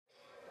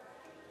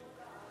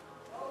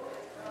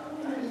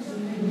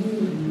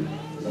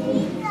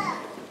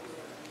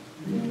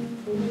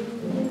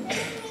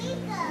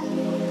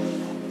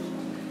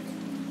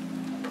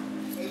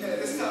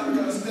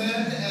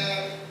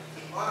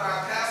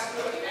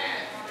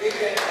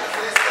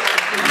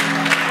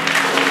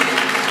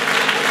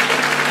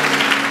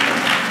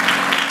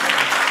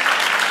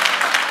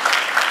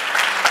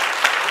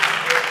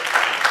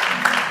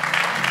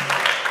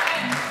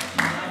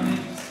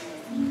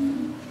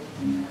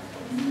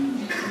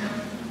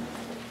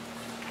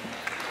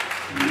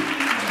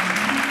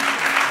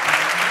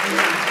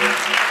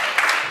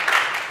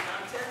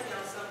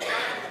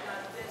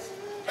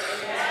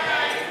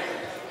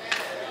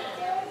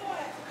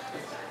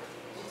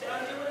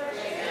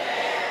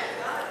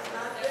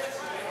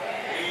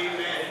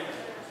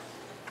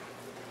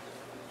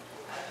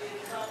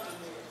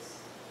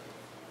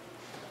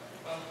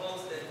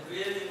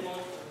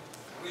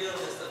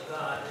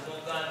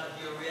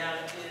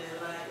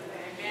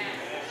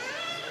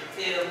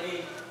Tell me,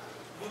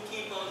 you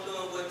keep on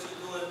doing what you're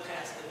doing,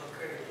 Pastor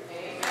McCurdy.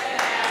 Amen.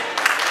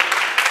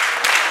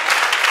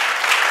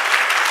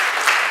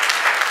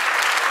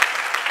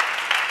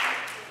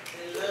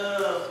 They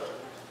love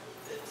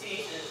the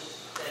teaching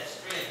that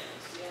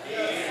strengthens.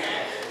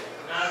 Amen.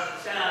 When I was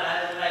a child, I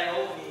didn't like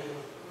oatmeal.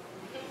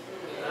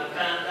 But I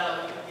found out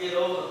when you get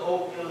older,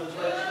 oatmeal is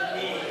what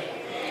you need.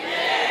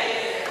 Amen.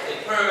 To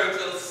purge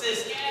your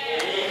system.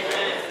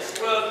 Amen. To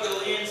scrub your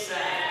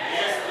inside.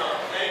 Yes, Lord.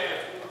 Amen.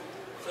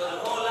 So a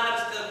whole lot of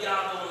stuff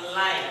y'all don't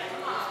like,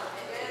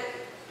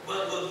 but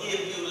will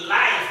give you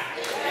life.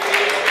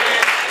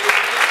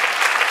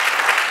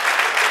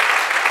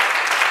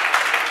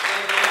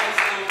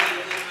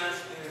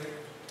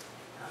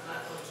 I'm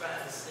not going to try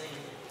to sing it.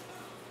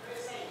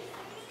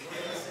 You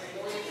want to sing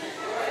it? You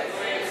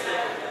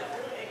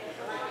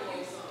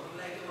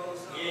like the old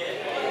song? Yeah.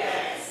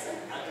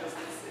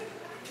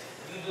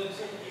 You do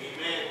too?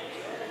 Amen.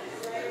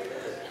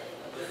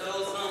 But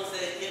those songs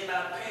say, if I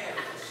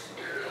perish,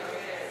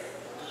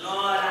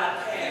 Lord, I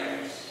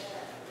perish.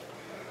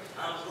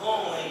 I'm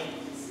going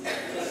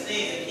to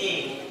see the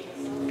King.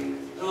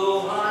 Through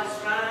hard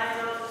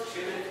trials,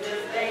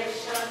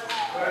 tribulation,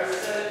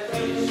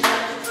 persecution,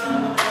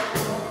 trouble,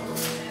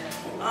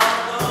 I'm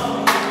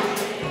going to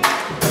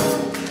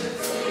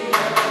see the King.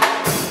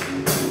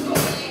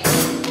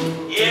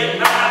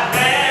 If I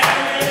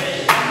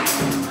perish,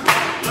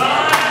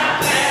 Lord, I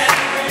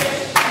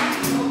perish.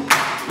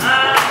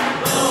 I'm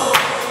going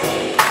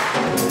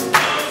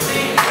to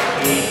see the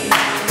King.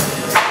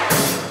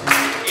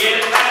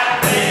 If I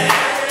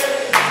perish,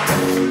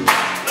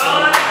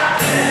 Lord, I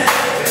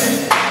perish.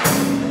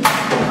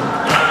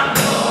 I'm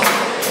going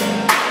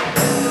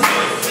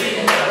to see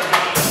the King.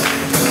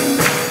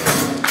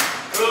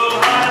 Through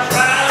hard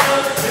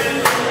trials,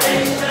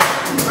 tribulation,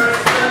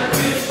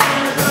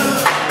 persecution,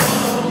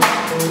 trouble,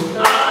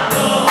 I'm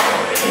going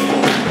to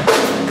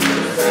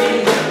see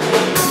the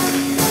King.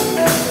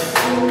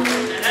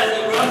 And that's a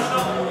rough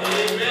song.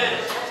 Amen.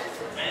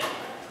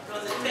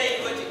 Because it takes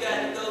what you got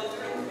to go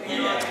through in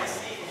order to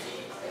see the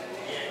King.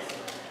 Yes.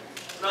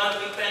 Lord,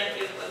 we thank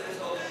you for this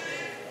whole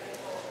thing.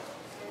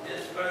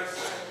 This first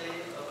Sunday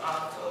of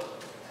October.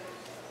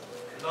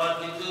 Lord,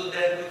 we do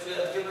that which you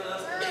have given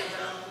us to lay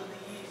down through the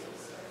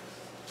years.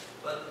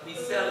 But we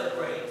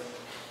celebrate.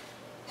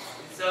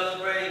 We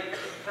celebrate the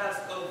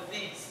Paschal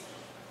feast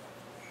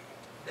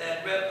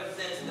that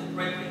represents the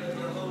breaking of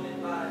your holy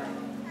body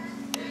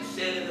and the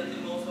shedding of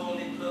your most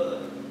holy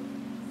blood.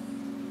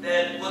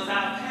 That was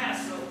our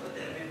Passover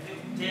that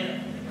rebuked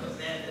death and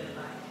commanded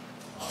life.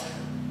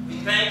 We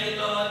thank you,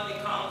 Lord,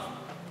 because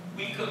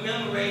we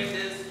commemorate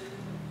this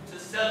to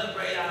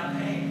celebrate our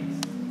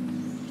past.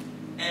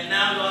 And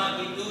now, Lord,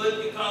 we do it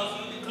because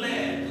you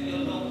declared through your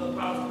noble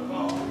apostle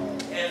Paul,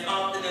 as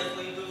often as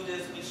we do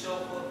this, we show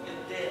forth your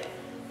death.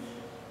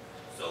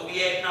 So we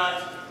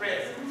acknowledge the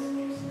presence.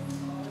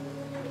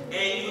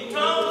 And you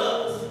told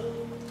us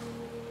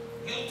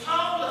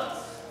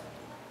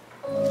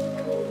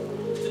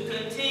to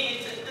continue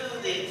to do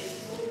this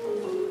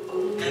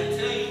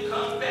until you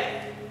come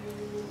back.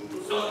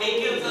 So it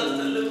gives us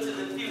to look to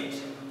the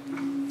future.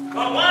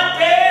 But one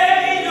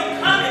day you're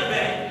coming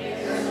back.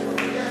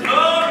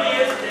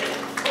 Glorious day.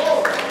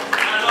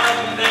 Now, Lord,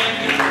 we thank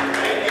you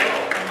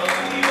for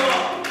who you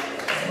are.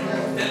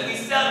 That we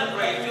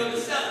celebrate. You're to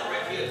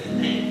celebrate here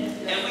today.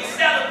 And we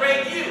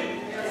celebrate you.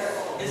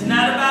 It's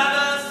not about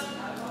us,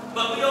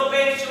 but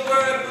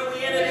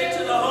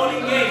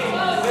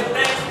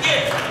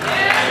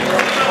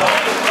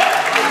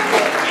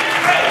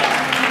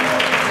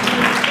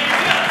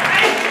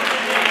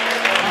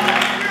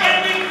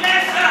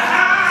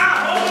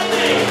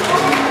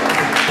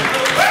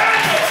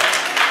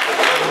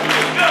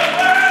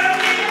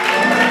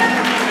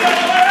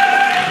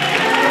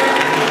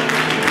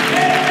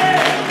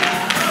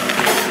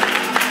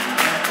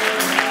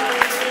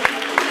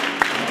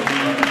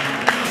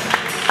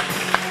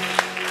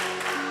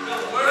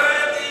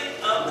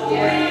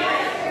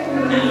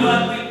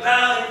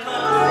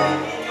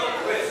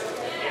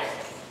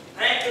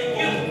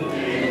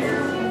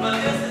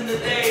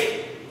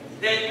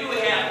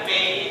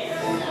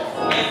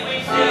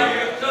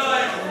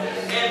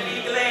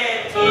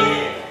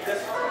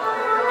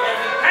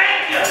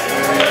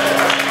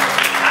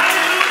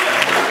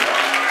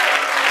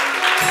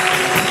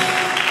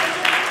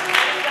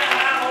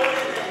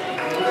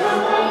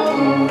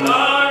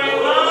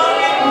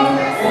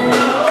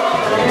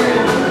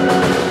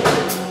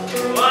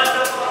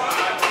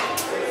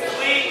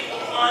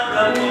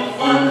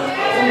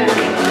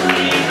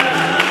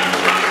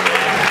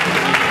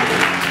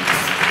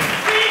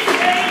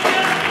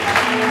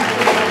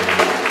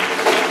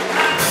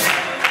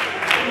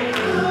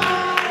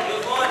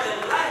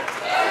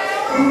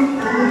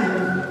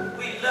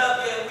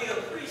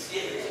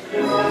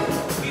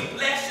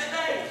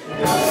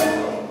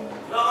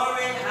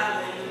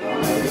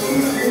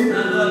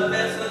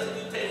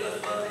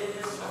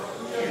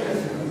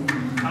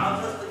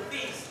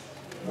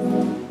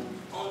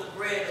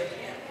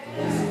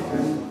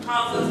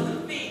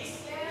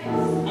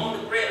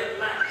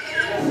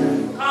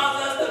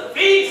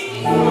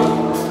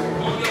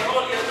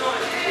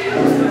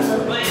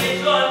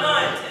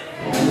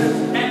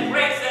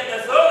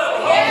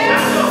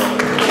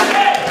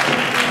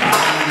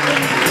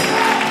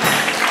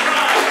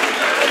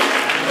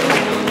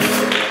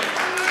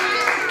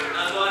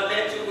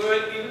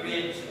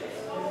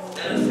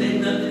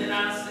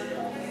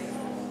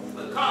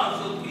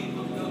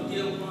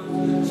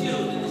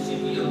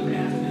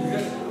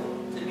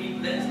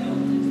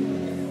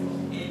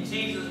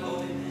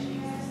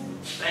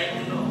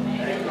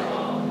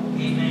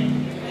Amen.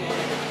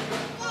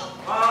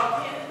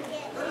 Walking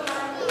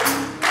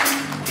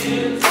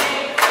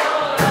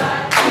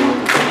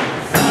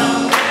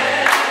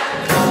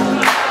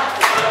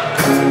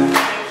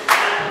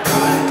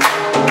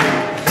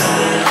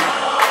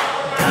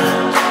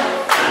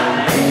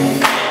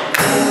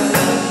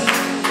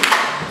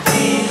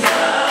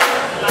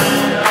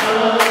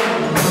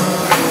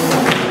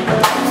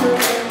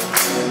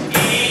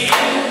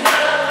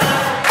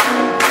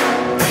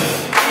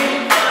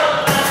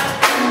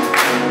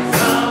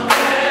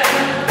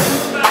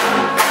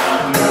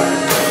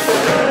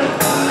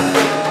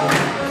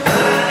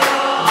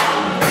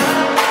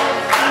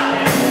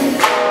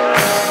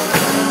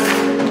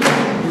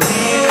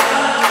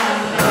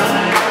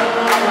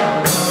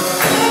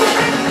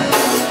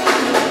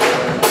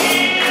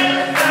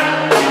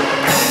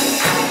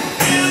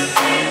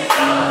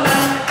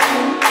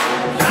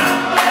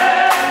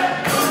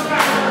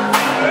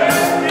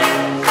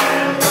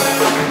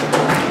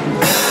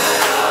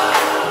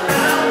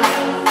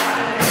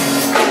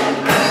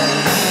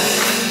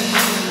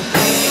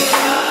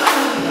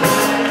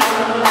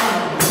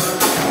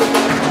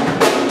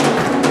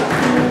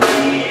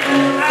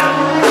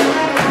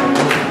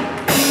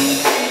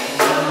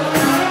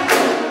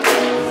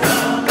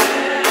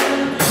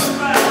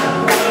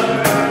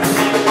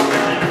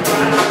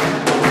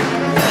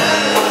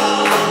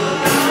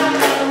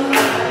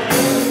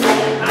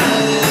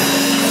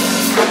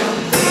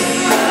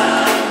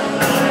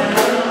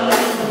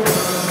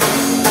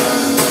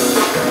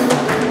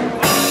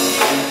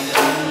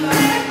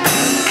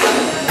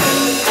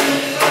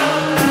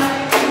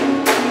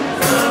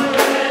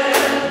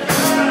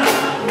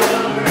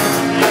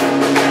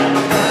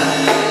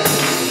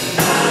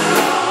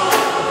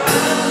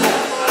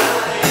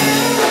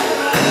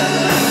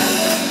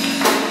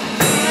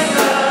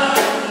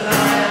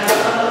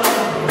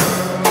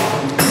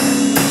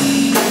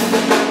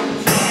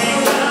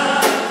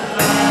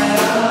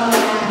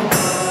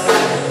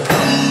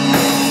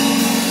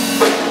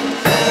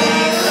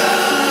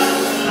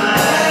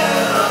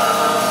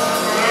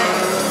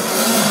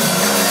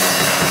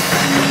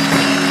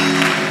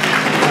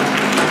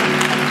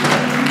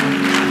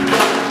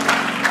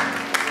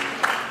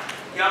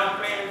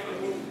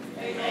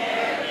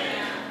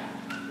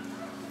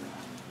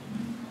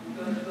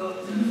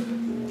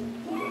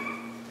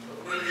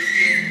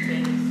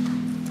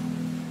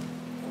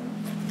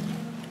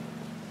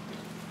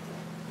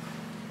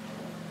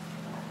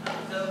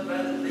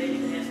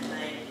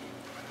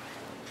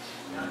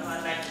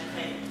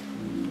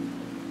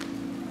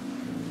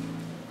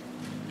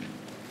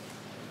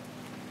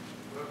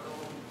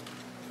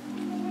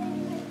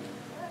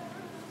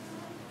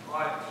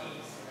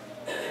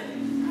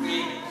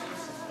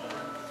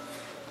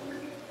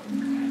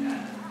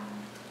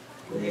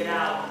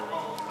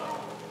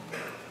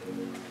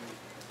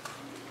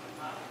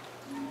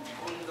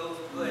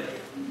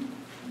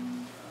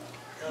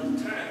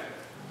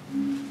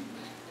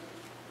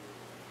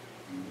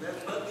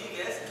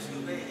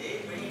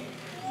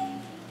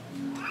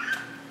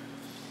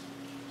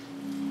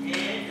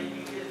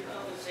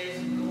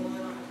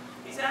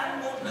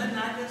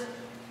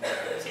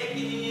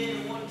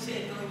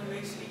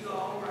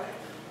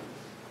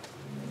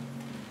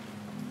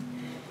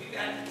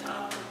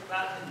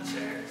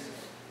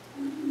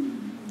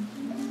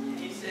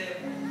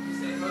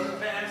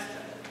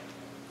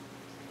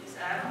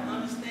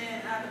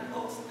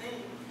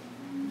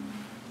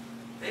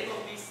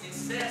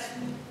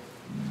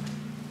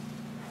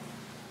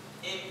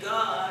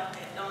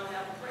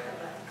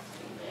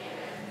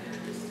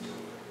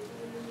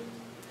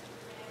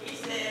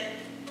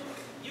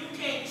you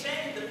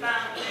take your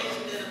life somewhere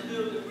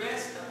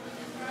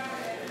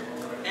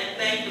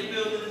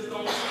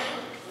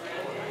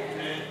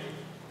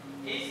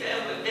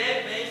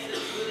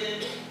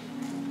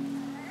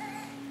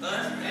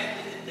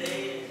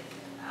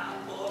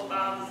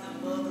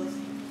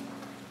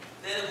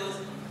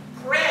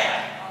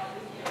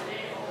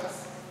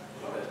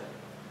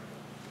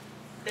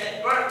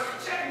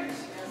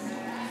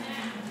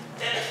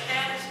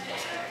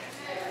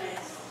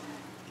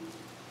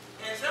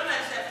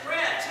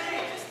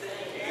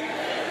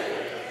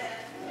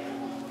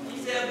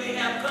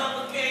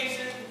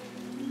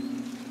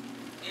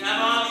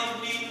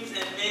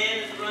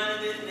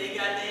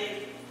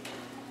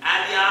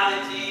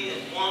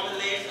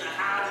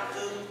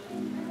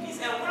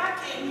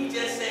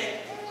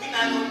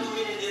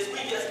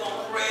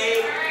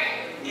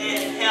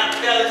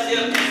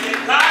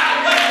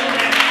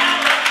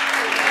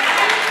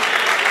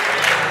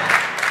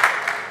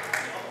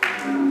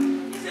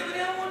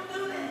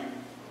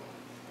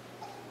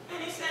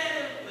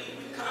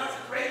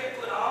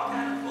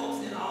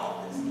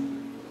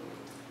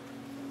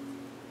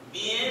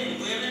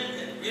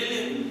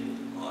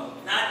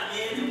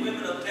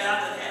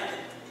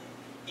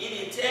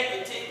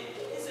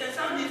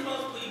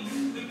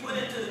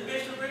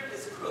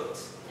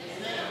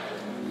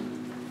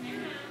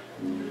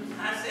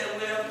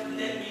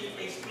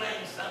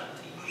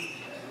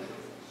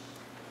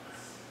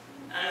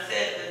I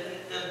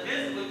said the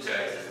visible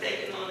church is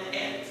taking on the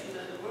attitude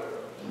of the world.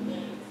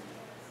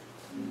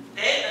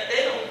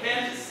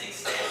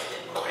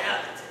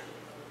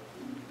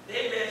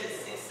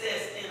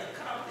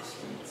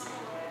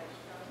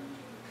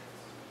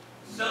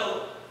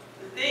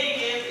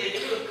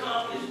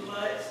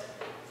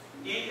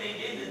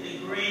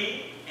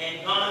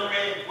 and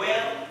garnering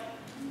wealth.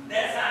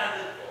 That's how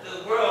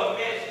the world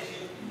measures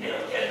you. They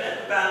don't care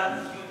nothing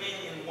about you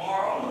being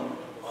immoral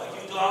or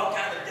you do all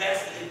kinds of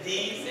dastardly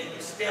deeds and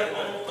you step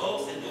on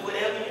folks and do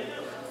whatever you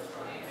do.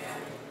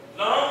 As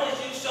long as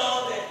you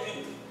show that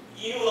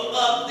you are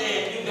up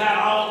there and you got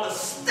all the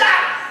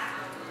stuff,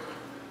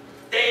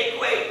 they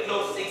equate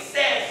your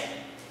success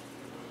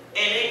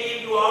and they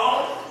give you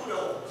all the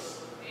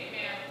kudos.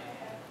 Amen.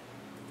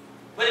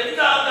 But if you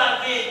talk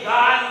about being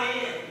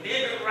godly and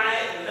living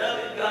right and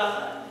loving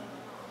God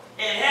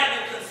and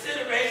having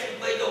consideration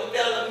for your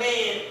fellow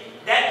man,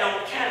 that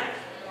don't count.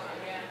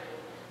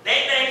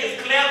 They think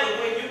it's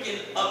clever when you can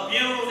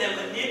abuse and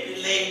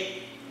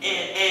manipulate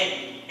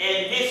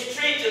and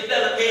mistreat your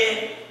fellow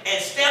man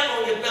and step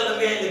on your fellow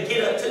man to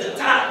get up to the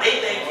top. They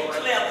think you're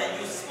clever and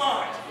you're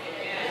smart.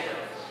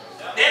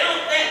 They don't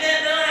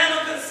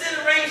have no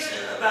consideration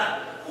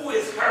about who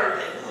is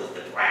hurt and who is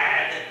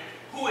deprived and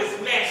who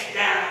is mashed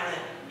down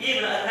and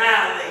even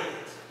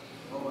annihilated.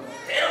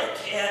 They don't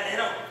care.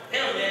 They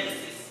don't measure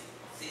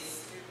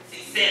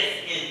success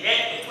in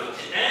that to put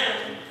you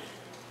down.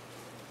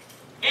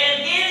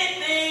 And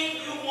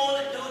anything you want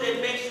to do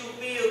that makes you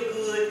feel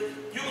good,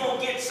 you're going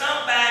to get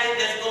somebody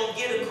that's going to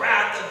get a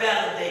crowd to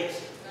validate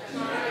you.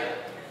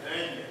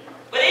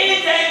 But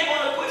anytime you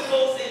want to put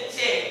folks in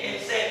check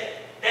and say,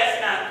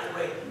 that's not the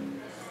way.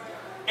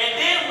 And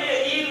then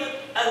we'll even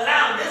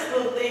allow this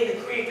little thing to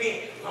creep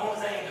in. As long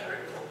as I ain't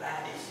hurt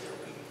nobody, it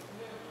should be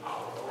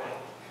all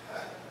right.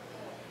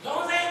 As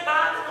long as I ain't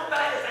bothered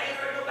nobody, as I ain't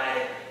hurt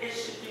nobody, it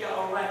should be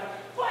all right.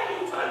 Why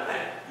are you trying to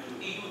think?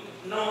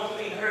 As long as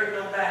you ain't hurt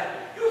nobody.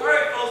 You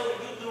hurt folks when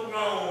you do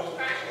wrong.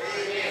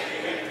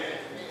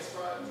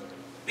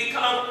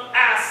 Because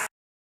our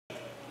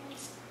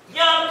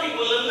young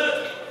people are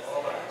looking.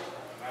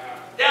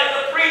 There's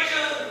a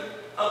preacher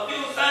a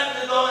few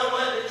Sundays ago in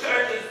one of the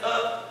churches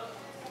up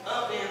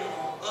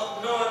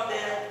north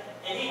there,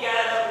 and he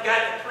got up and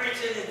got to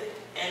preaching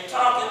and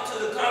talking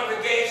to the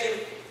congregation,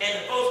 and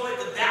the folks went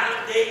to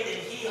validate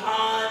and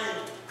hee-hawing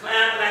and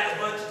climbed like a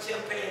bunch of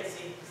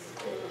chimpanzees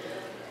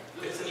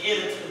with some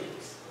inner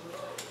tubes.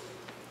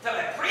 Talking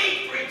about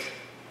preaching.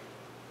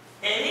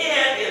 And he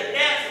had the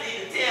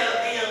audacity to tell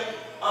them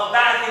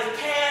about his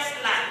past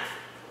life.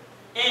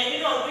 And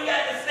you know, we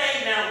got this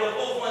thing now where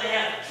folks want to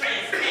have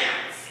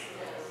transparency.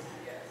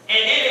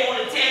 And then they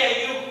want to tell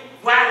you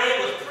why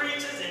they was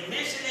preachers and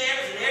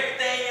missionaries and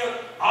everything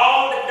else,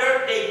 all the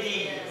dirt they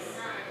did.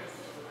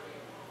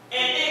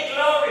 And they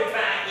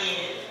glorify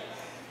in it.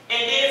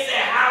 And then say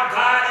how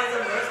God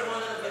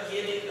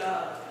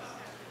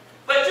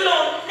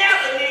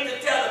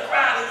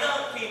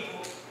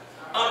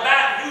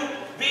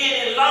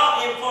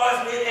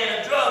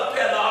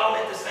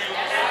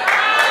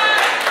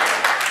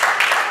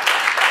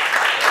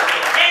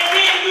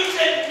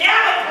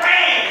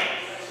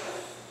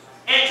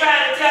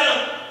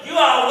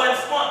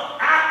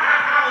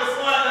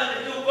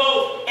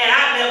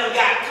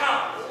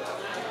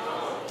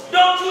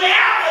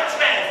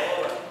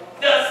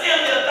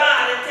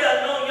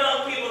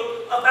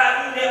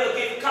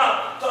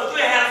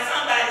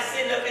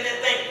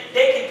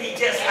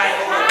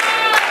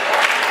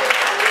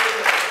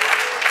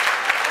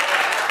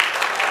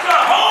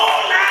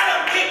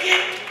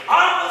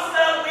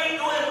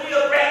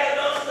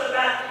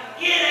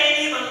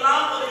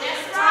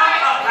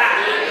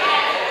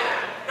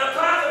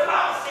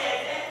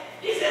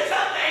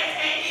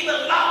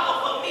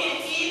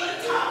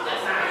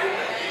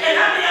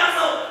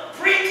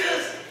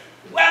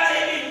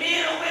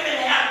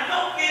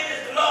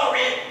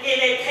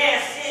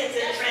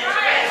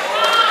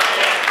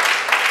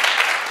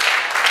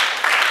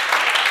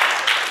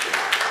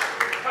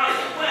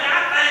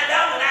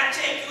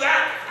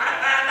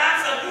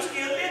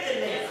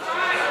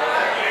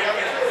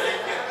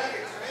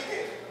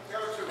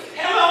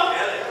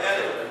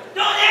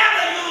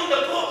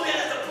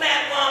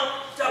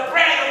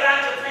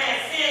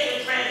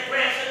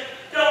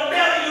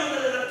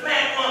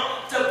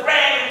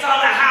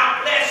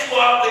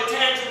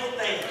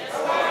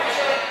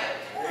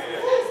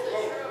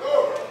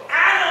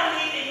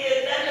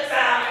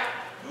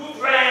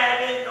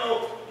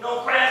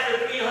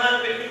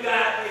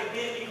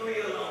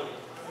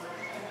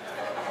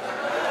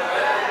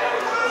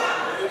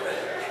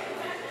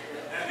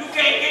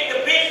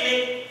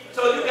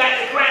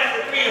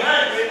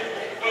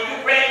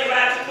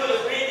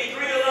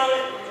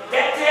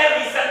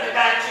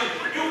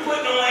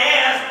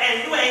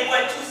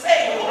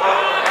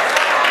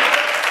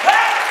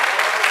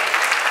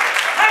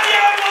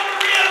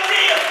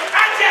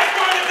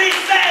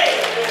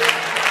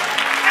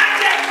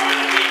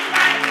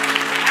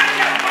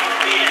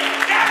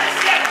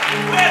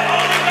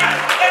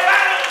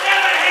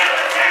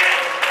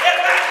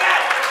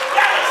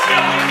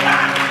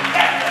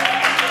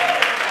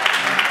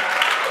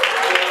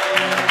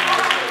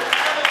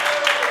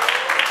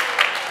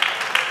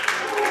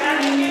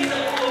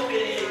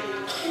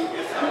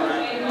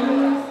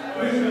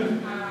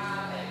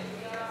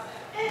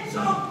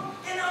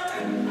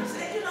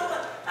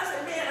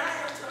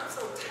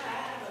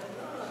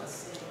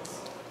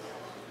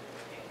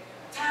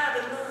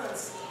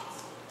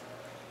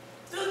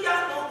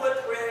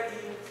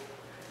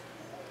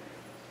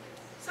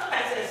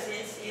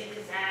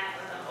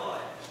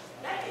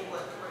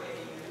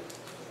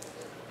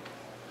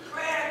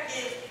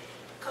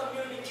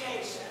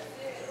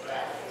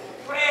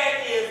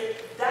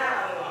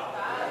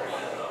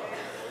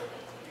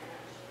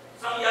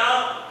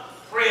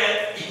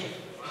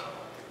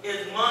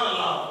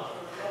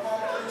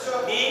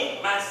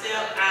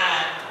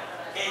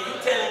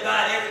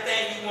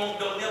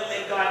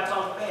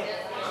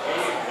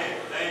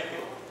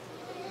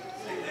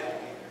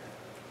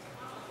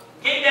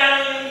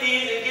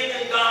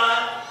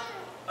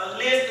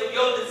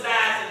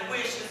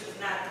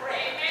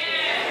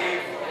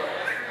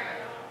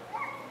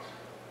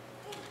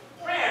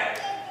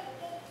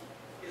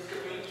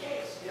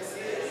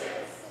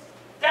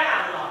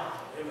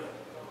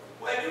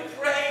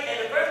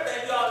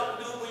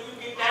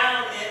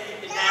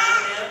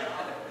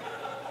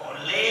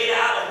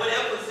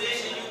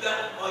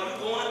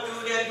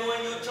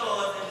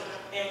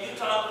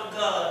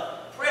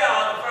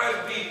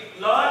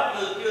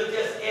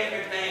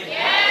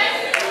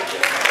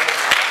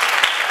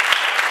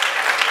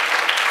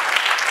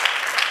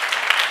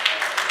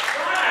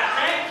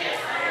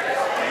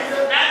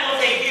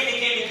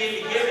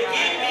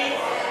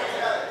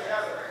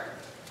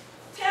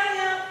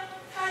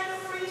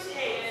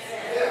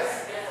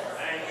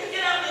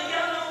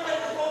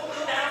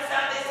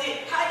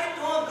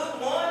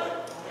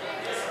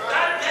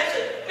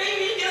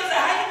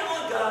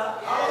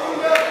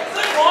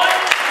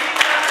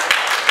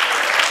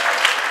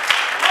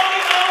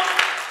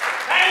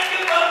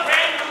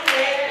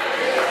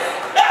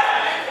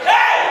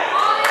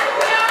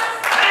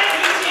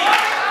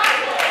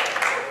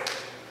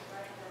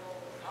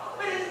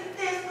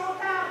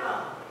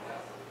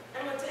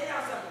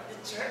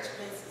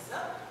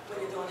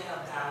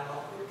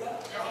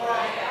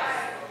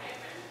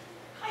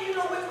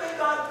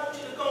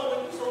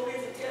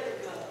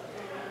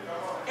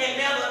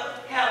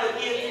have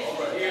an ear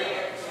to hear.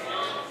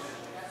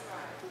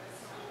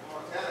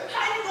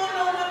 How you going to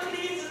know what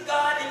pleases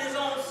God in his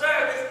own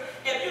service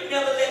if you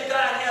never let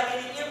God have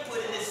any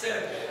input in this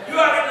service? You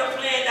already done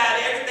planned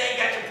out everything,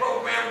 got your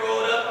program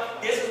rolled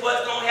up. This is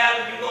what's going to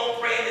happen. You're going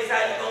to pray. This is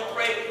how you're going to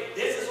pray.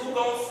 This is who's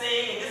going to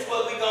sing, and this is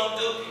what we're going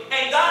to do.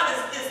 And God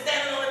is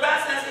standing on the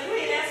backside and saying, you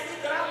ain't asked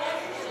me, but I want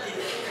you to do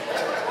this.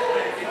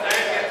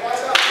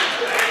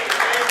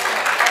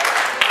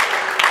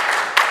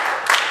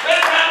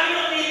 Sometimes we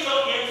don't need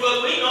your input.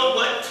 We know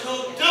what to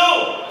do.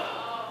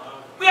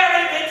 We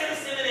already been to the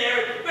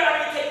seminary. We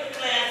already taken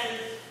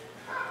classes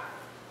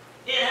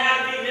in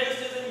how to be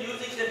ministers and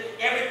music and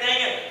everything.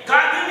 And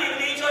God, you didn't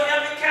need your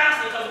help in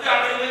counseling because we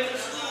already went to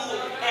school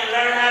and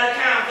learned how to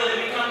counsel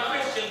and become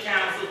Christian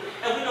counsel.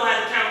 And we know how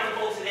to counsel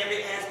folks in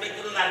every aspect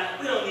of the life.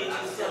 We don't need you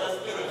to tell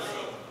us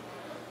anything.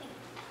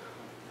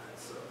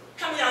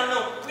 How many of y'all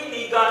know we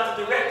need God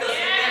to direct us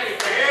in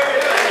everything?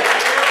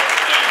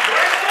 In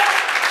worship,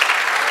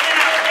 in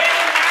our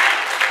daily life,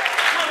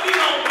 when we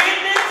don't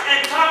witness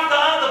and talk to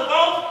other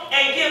folks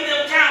and give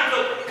them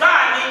counsel,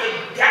 God needs to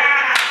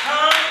guide our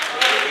tongue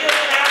and give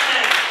it our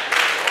name.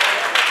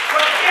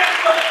 But guess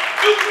what?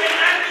 You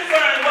cannot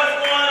discern what's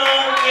going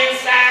on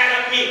inside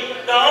of me.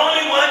 The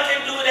only one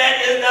can do that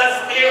is the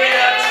Spirit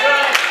of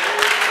truth.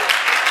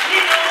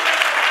 He knows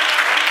that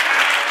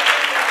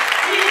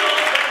He knows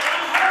that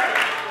I'm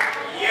hurting.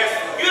 Yes.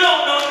 You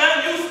don't know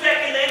nothing. You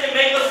speculate and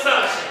make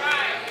assumptions.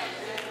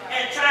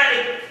 And try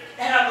to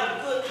have a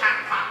good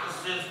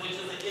hypothesis, which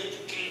is an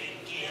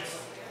educated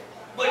guess.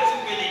 But you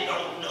really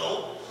don't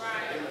know.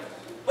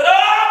 But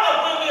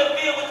when we are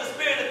filled with the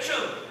Spirit of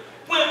truth,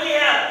 when we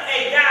have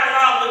a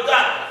dialogue with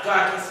God,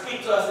 God can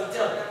speak to us and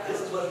tell us,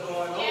 this is what's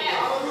going on.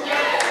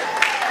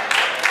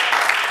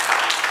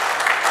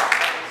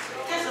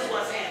 This is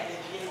what's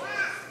happening here.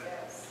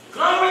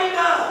 Glory to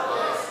God.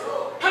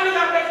 How many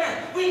got back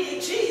there? We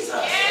need Jesus.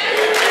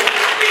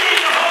 We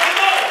need the Holy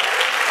Ghost.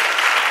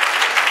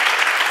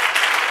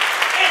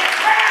 And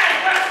prayer is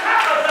what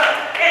covers us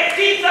and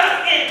keeps us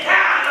in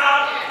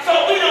dialogue so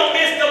we don't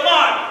miss the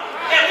mark.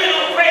 And we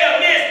don't pray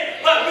amiss,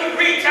 but we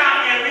reach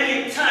out and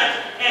really touch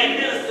and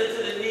minister to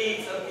the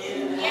needs of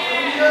men.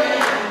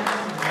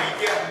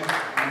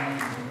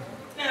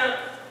 Now,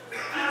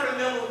 I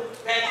remember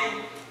back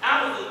when I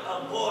was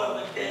a boy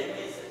when Dad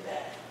Mason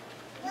died.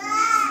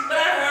 But I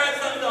heard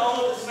some of the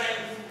older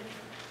saints,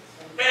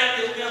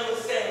 family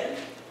members say,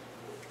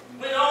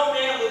 when the old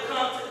man would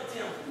come to the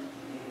temple,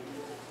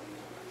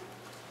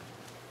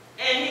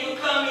 and he would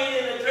come in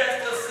and address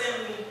the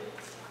assembly,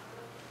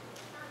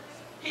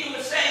 he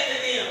would say to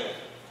them,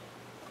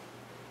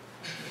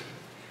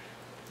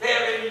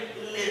 very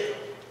little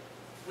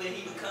when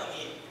he would come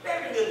in.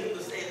 Very little he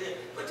would say to them.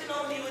 But you know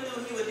what he would do?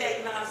 He would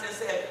acknowledge and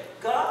say,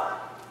 God,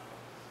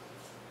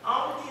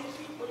 all of these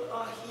people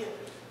are here.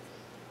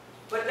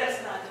 But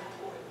that's not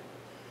important.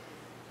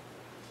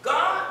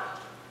 God,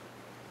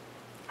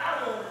 I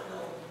want to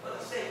know for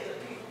the sake of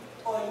the people,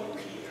 are you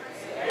here?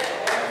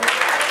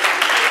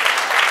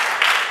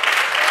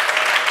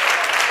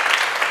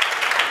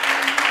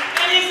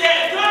 And he said,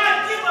 God,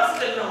 give us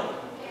to know.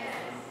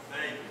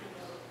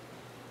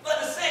 For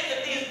the sake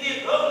of these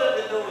dear, oh, let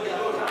the door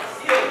y'all.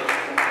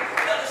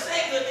 For the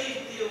sake of these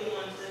dear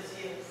ones that's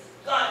here,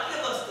 God,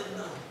 give us to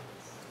know.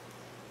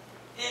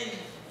 And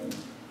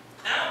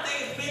I don't think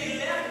it's many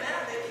left now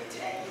that can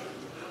tell you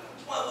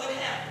what would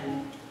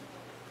happen.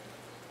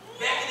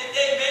 Back in the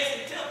day,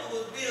 Mason Temple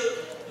was built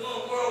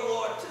during World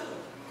War II.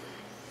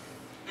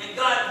 And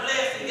God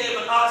blessed and gave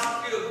an awesome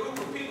group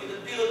of people to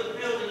build the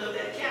building of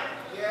that camp.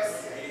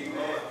 Yes.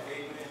 Amen.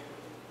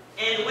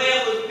 And the way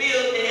it was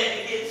built, they had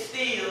to get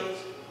steel.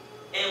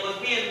 And was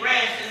being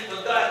rationed,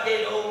 but God gave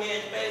the old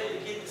man favor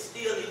to get the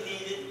steel he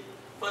needed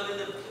for them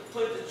to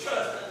put the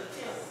trust of the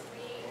temple.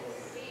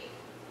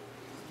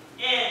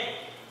 And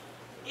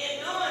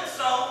in doing so,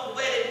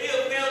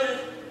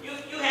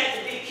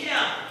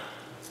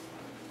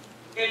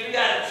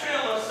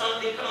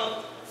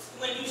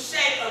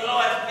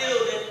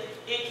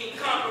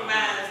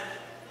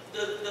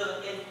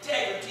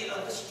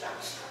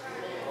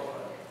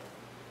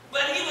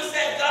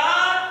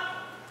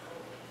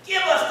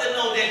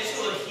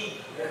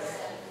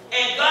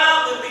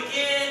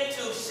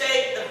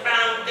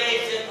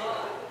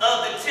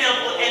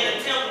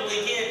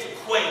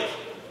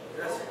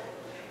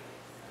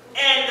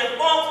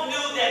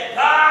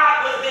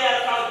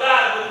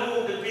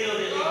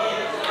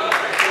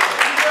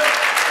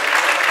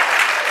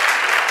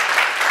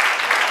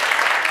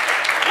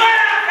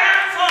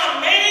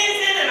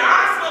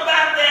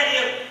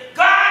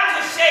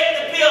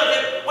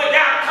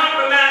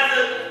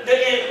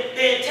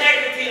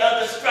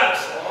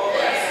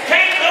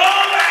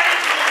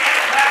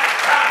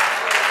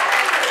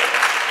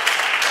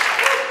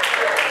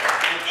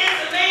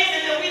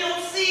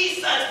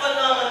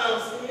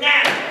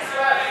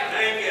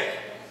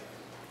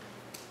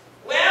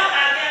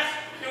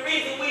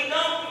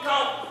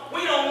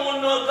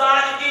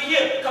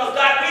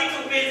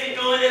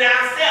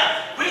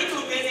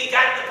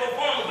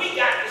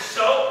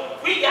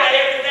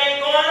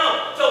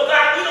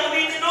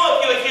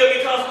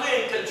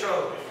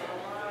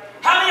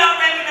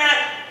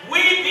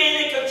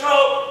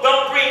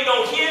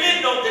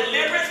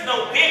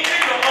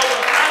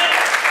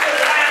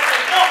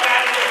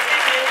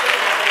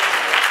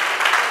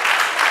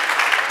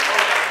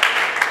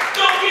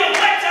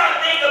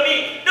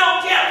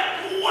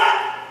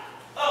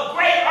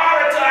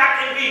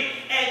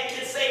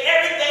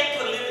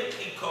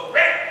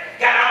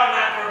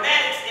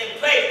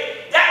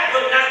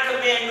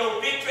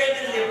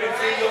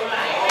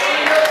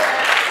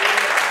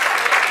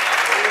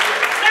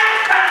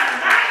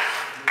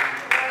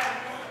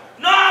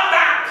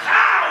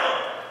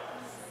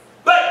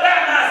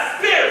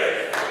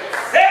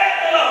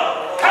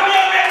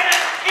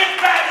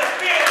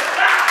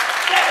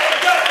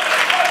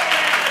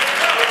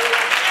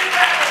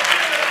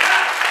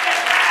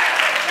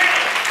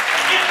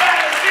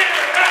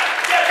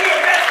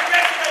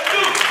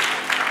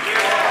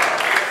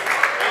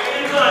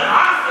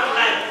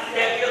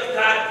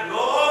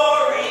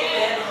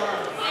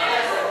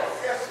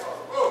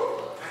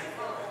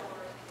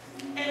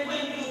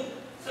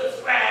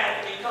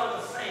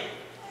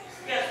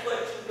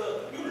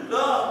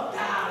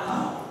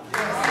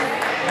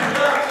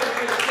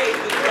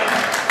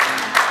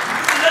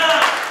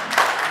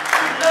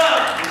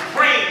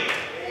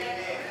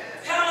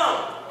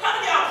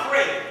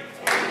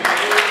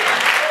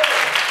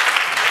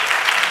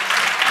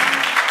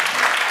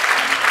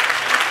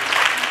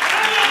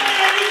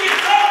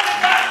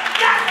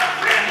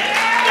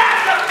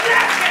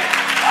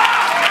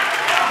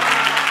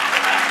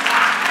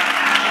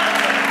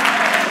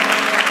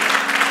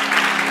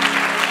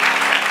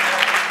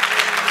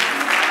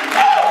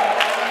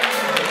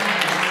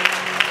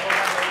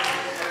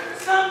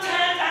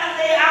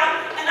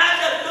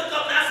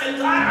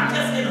 I'm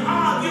just in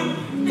awe of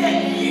you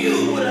that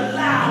you would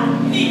allow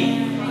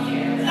me,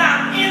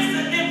 allow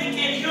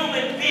insignificant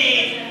human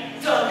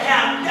beings to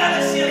have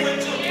fellowship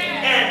with you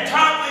and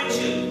talk with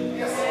you.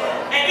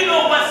 And you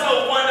know what's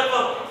so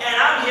wonderful? And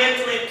I'm here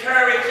to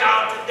encourage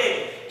y'all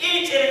today.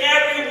 Each and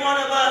every one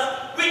of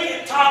us, we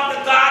can talk to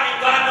God and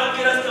God don't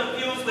get us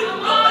confused with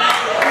nobody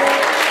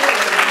else.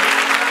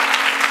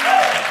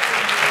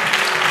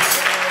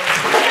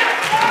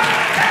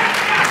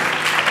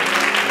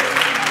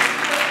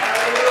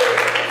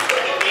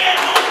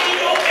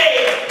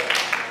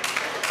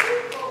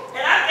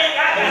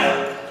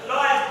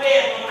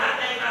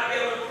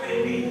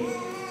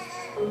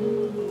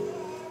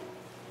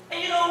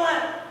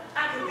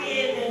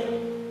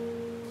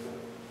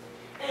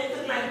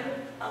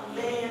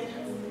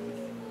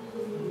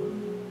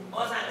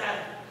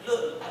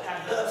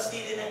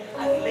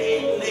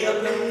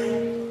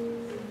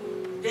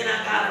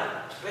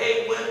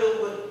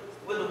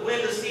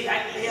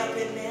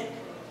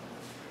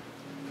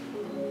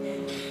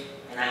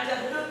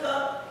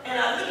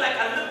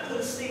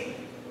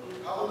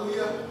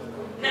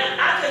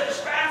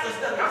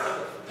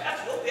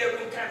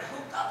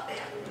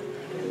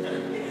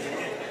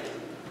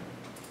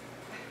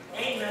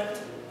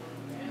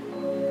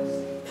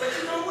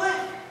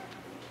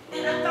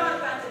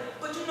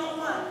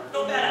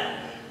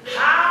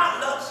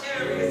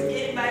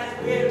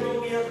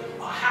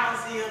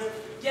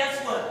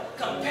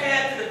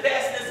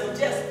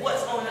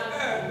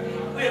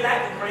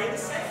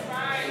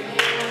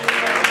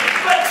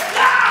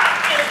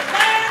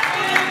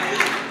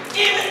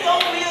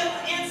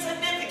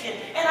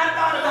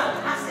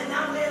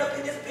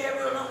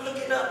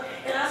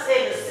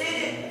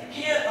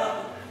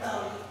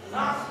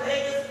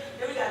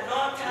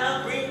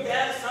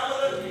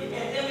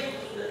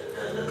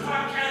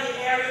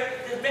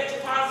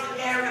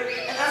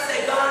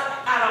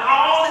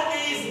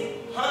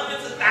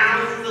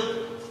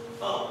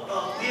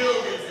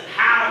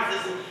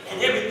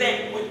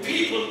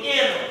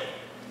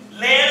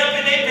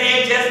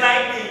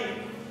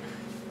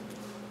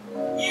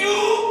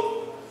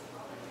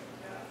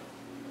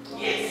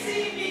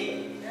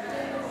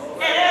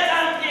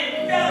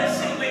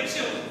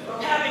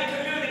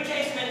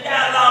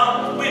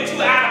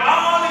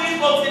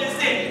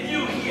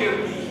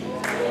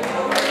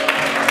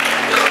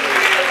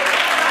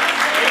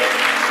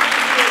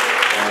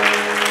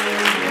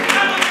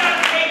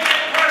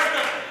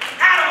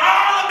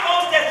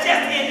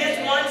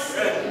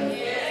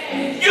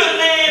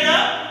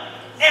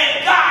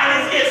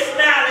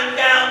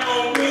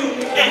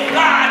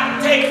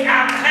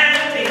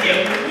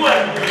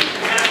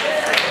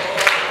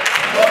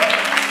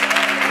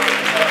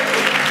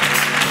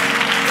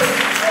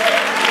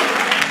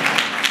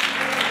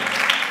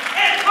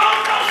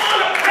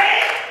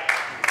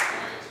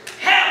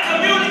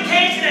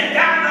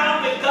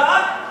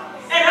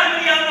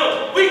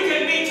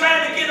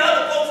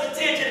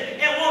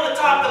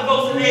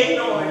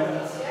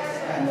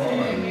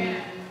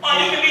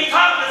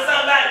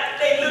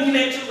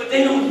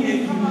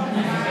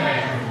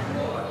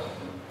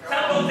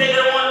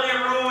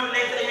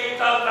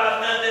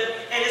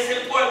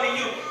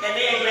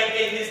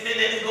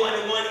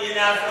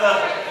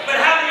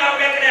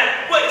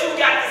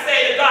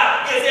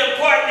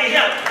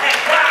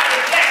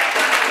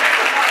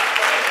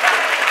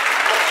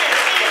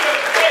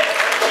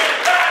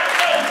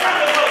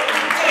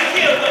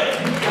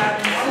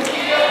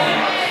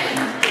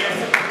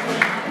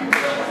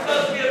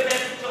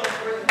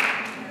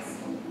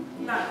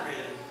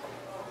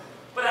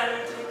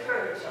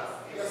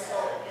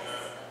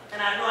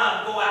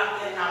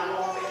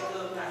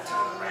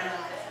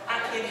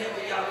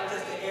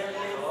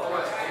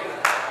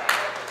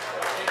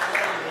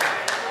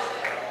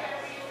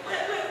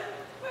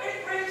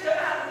 Preacher,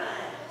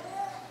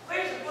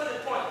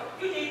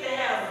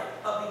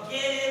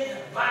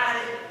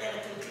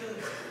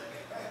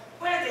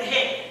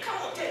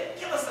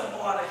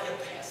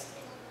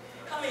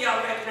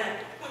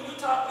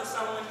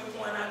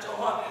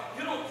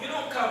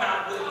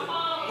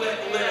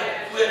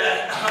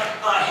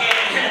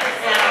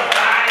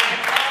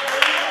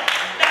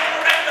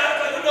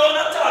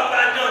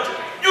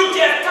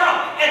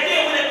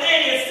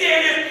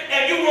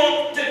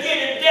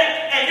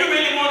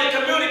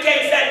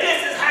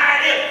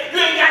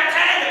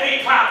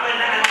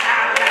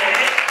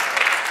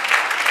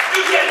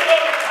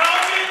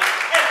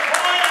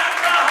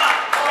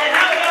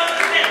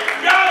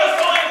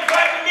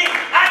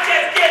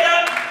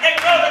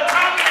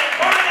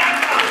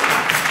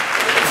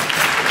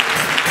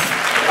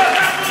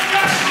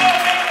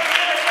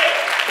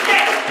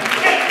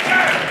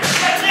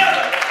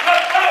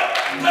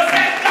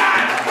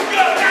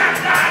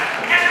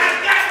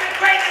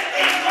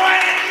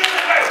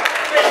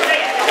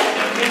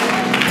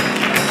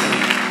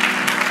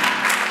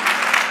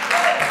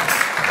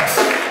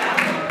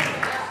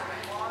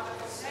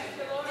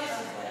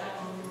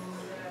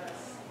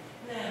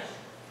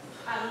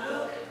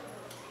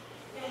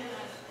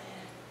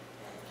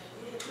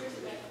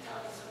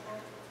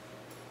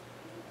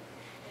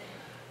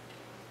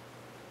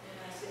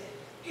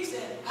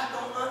 I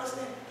don't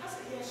understand. I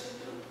said, yes,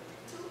 you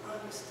do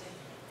understand.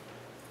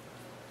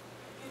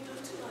 You do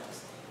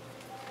understand.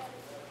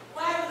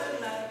 Why it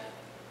look like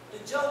the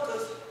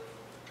jokers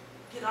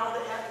get all the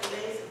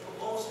accolades and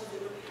promotions?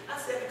 I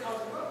said, because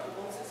the world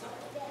promotes its own.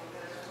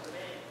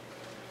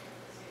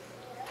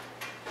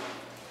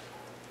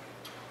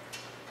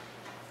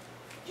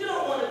 You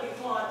don't want to be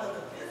part of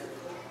the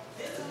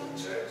physical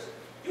church.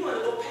 You want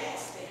to go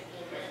past that.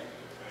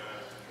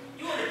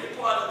 You want to be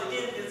part of the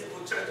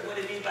invisible church. What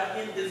it means by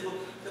invisible,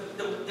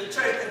 the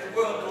church that the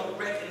world don't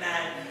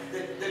recognize,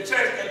 the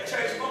church that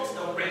church folks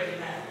don't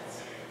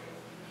recognize.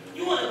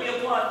 You want to be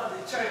a part of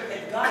the church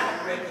that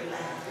God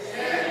recognizes.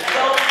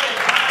 Those that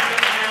God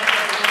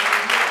recognizes.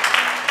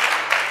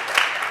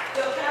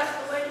 Well, Pastor,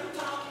 the way you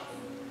talking,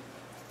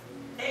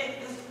 and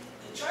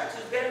the church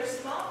is very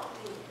small.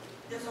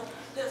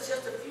 There's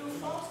just a few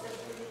folks that's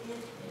really in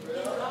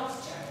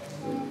God's church.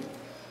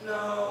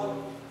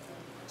 No.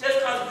 Just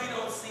because we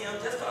don't see them,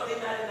 just because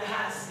they're not in the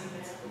high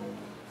seats,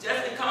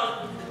 just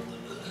because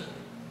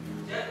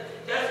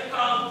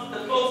the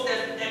folks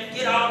that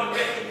get all the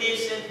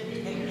recognition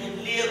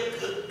and live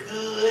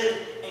good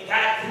and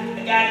got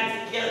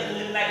it together,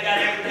 look like got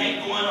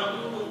everything going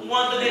on,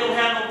 wonder they don't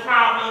have no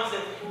problems,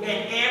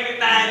 and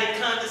everybody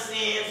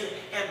condescends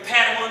and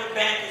pat them on the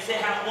back and say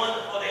how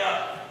wonderful they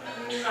are.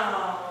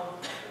 No.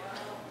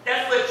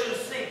 That's what you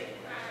see.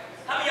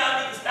 How many of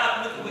y'all need to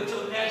stop looking with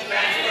your natural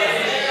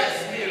eyes?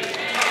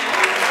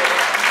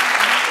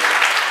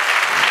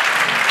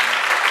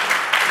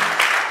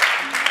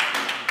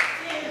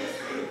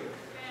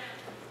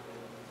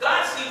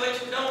 God see what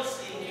you don't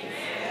see.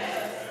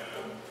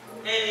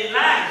 And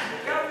Elijah,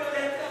 y'all feel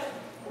that stuff?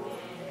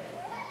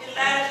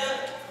 Elijah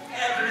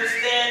had to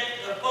withstand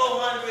the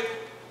 400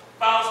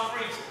 false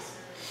preachers.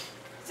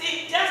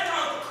 See, just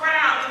because the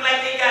crowd look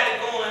like they got it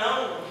going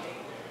on,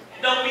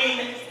 don't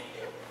mean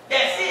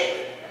that's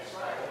it.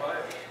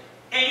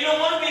 And you don't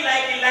want to be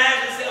like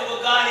Elijah and say,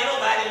 well, God, ain't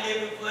nobody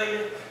living for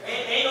you.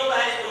 Ain't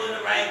nobody doing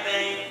the right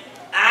thing.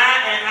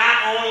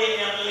 I only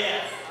am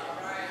left.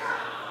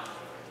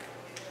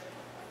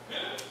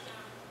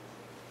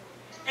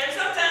 And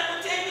sometimes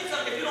we'll tell you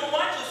something. If you don't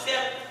watch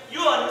yourself,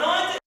 you're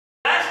anointed.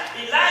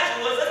 Elijah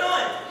was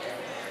anointed.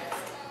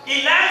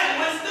 Elijah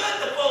withstood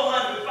the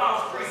 400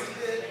 false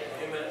preachers.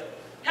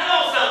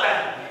 Hello,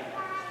 somebody.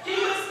 He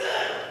withstood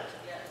them.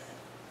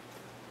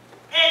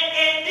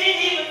 And then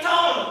he even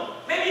told them,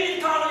 maybe he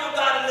didn't call on your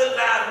God a little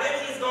louder.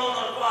 Maybe he's going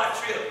on a far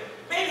trip.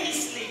 Maybe he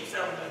sleeps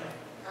somewhere.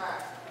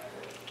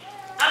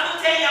 I'm going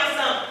to tell y'all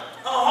something.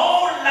 A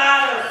whole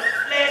lot of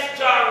flesh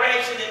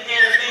gyration and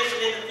animation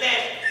in the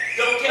flesh.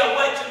 Don't care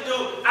what you do.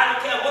 I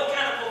don't care what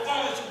kind of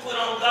performance you put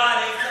on,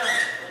 God ain't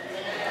coming.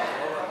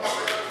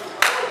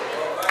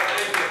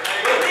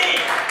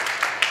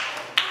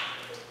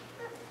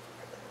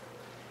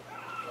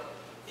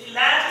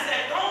 Elijah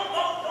said, don't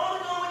do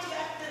what you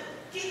got to do.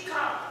 Keep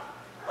calm.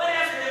 What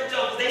happened to them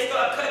jokers? They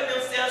start cutting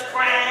themselves,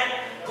 crying,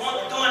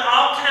 doing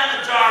all kinds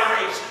of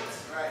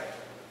gyrations. Right.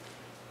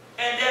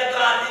 And their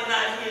God did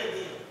not hear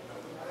them.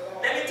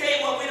 Let me tell you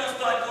what we don't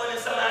start doing in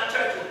some of our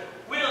churches.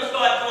 We don't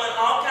start doing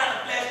all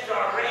kinds of flesh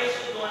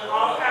gyrations, doing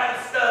all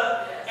kinds of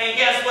stuff. And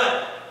guess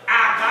what?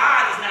 Our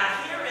God is not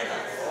hearing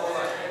us.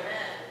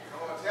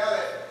 Come on, tell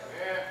it.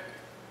 Yeah.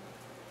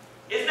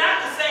 It's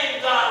not the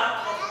same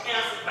God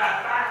answered by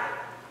fire.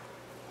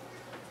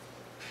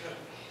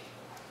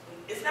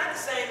 It's not the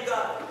same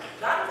God.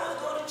 A lot of folks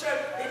go to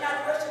church, they're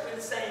not worshiping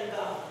the same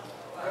God.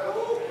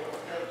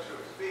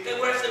 They're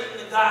worshiping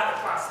the God of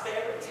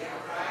prosperity.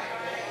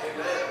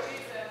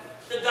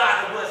 The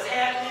God of what's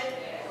happening.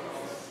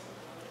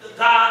 The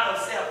God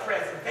of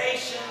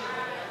self-preservation.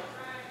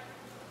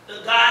 The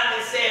God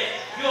that says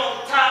you're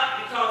on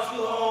top because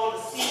you hold the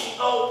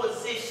CEO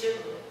position.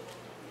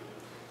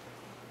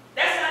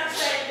 That's not the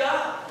same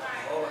God.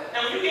 And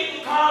when you get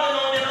to calling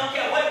on it, I don't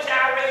care what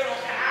gyration, I don't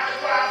care how the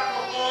crowd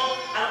perform,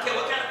 I don't care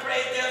what kind of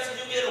praise dances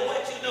you get or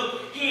what you do,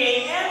 he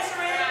ain't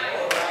answering.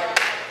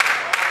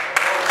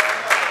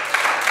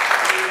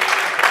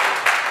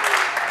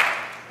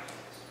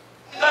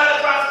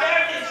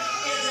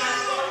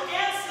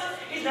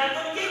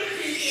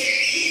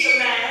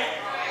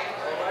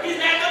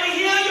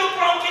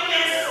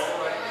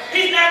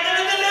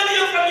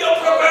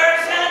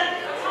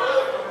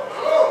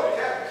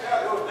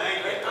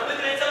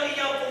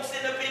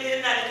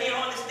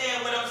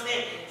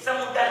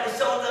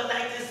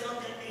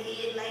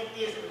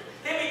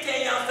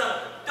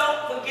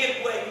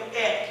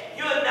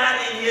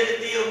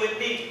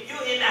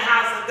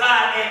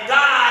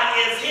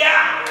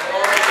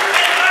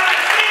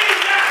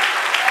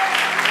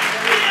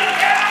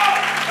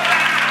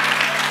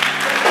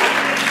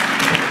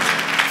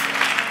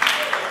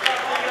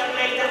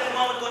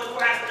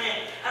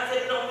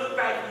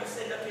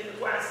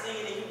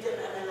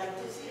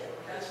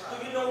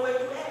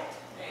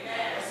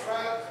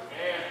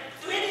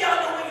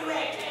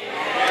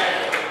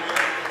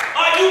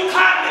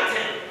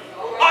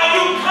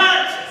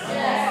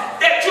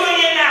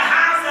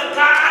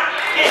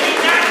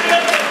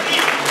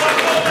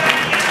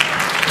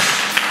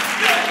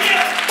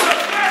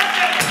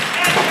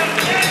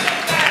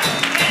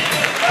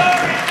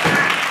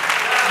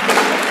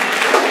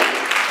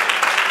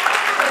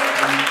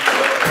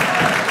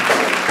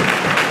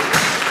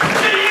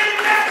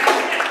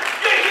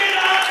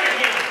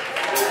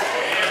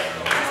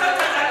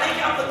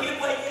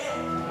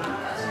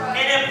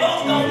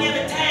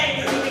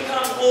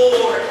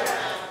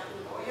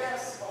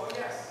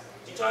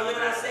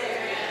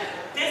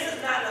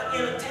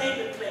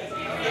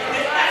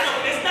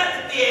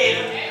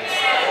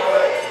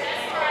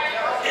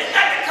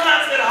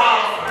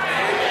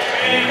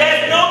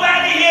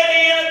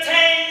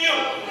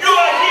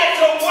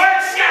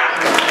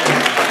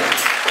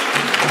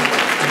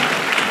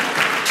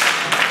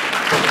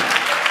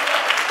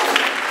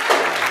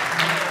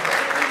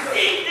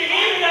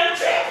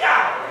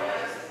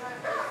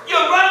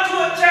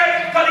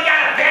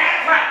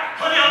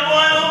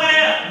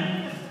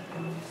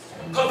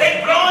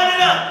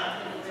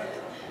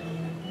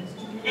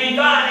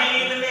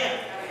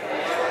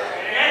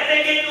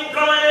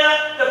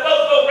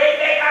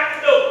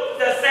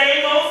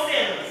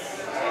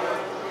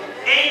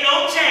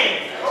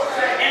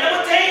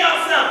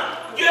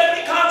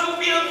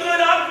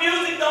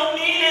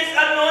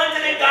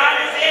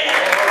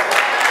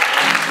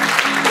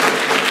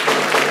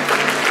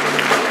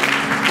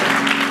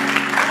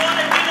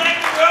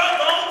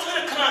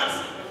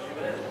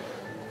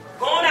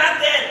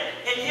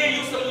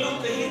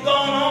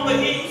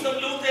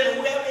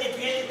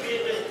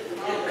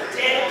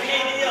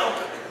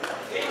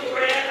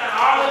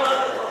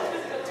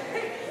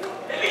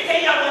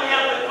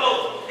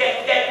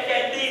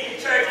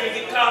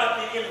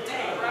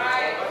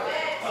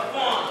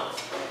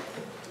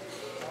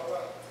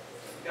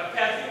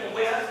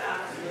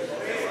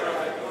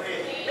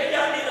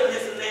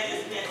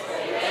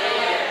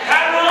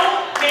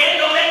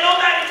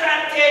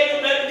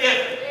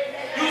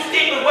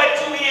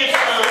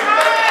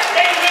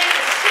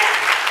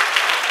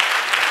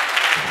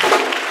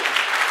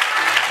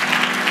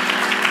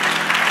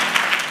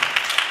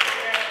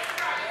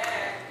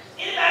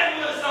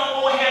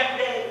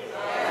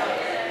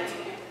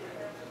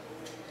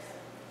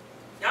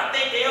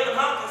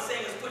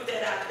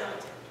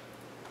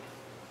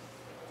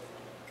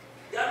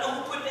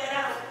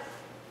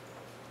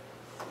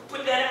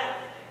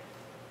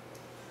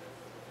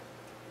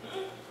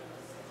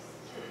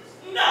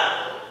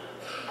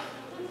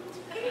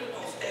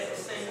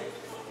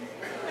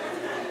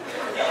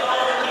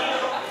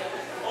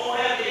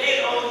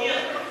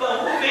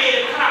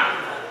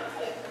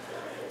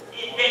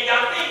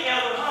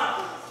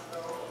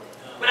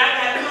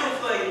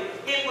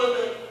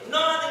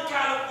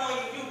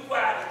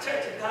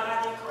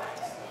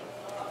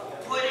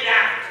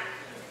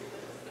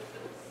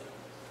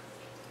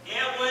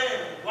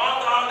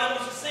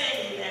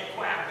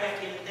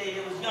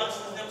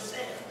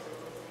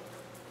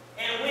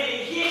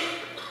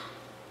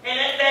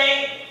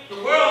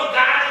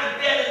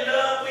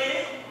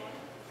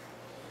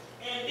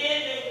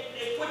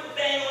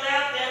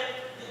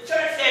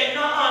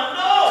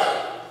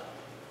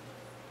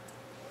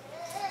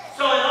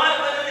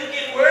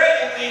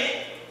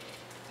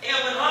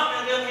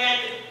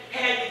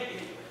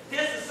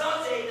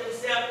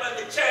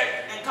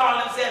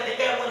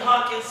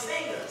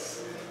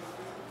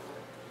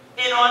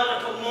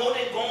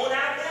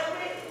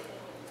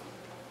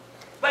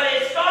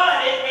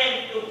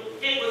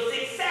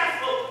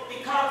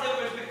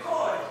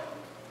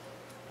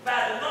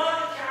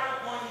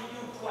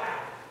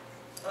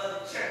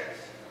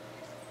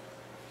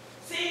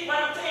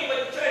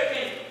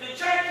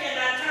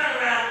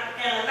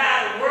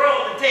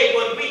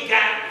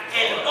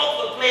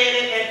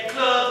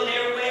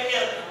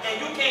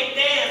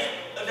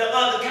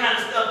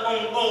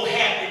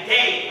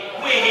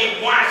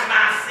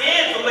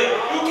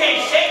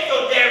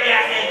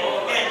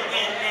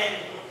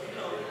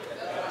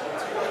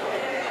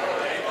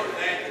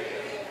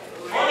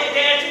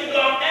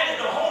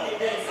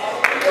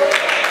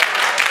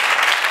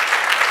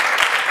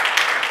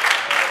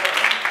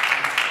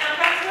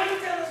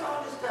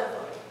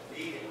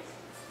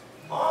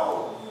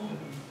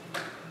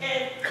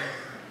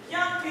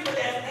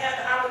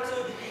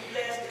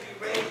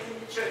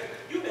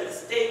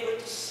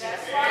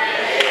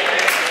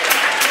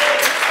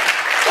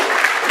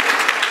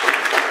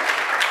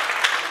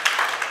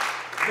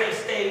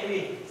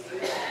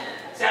 Jesus.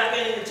 See, I've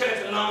been in the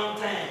church a long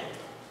time.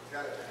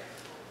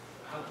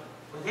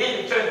 I was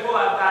in the church before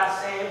I got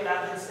saved.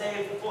 I've been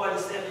saved for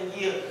 47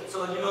 years.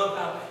 So, you know,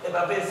 if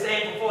I've been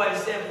saved for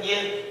 47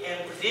 years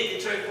and was in the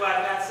church before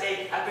I got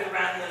saved, I've been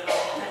around here a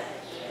long time.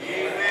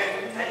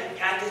 Amen.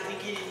 I just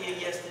didn't get in here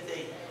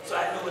yesterday, so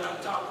I know what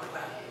I'm talking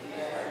about.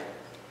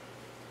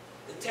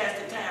 The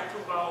test of time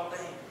proves all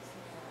things.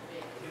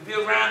 If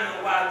you're around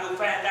here a while, you'll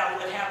find out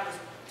what happens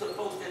to the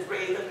folks that's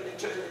raised up in the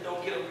church that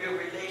don't get a real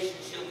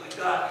relationship with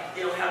God.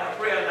 They don't have a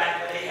prayer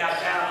life, but they have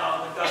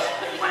dialogue with God.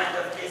 They wind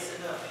up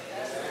messing up.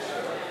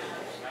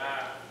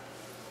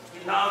 We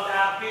lost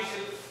our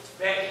bishop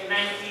back in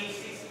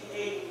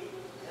 1968.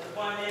 And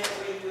one day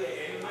we were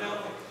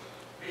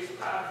Bishop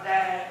Cobb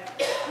died.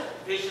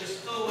 Bishop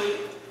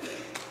Stewart,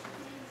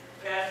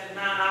 pastor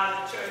now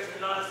out of the church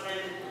in Los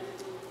Angeles.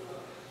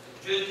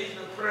 Justice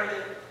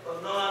McCurdy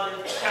of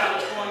Northern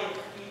California,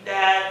 he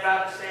died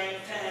about the same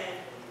time.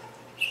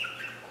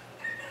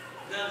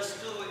 Another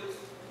Stewart's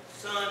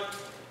son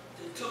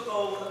that took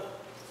over,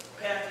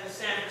 pastor in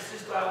San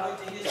Francisco, I went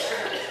to his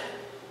church.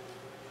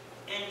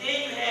 And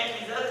then you have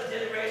these other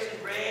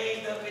generations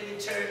raised up in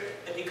the church,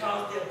 and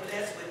because they're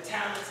blessed with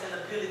talents and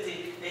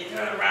ability, they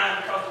turn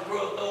around across the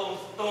world,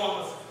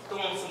 throw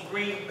them some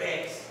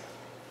greenbacks.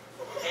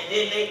 And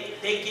then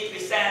they get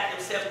beside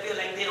themselves, feel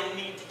like they don't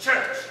need the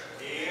church.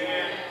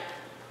 Yeah.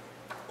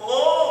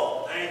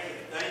 Oh! Thank you.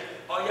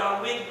 Are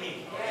y'all with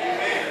me?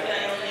 Amen. They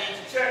don't need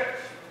the church.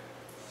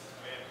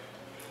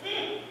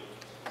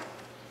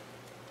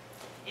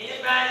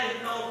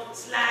 Anybody know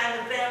Sly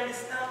and the Family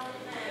Stone?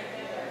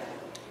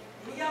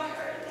 Y'all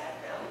heard that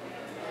though?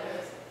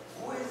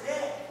 Who is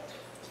that?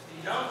 The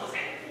young folks,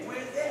 who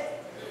is that?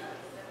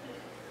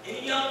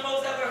 Any young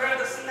folks ever heard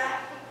of Sly?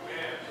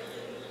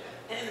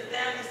 Yeah. And the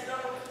Family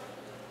Stone?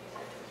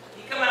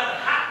 He come out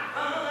with hot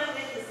fun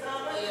in the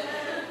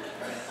summertime.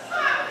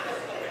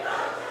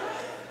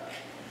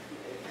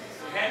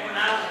 Back when I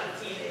was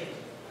a teenager.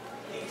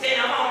 You can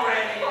tell I'm all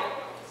right here.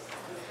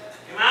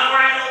 Am I all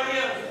right over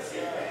here?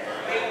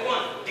 Maybe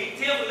one. Big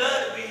Tim would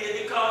love to be here.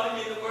 They called him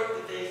in to work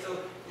today, so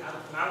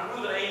my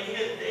ruler ain't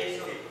here today,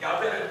 so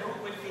y'all better group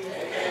with me. I'm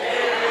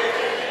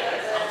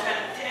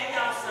trying to tell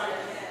y'all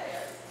something.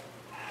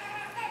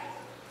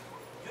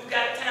 You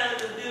got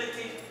talent and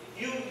ability,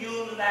 you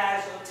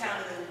utilize your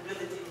talent and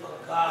ability for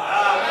God.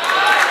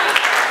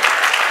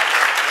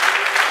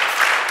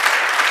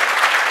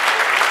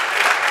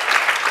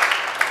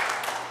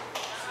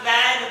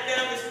 Slide the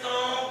Family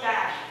Stone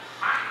got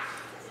hot.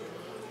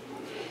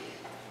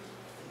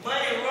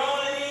 Money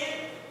rolling in.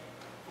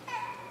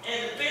 And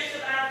the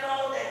bishop I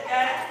told that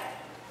guy,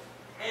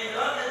 and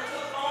the other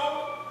took on,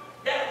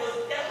 that was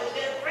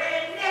their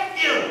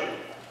grandnephew,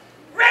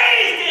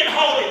 raised in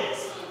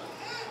holiness.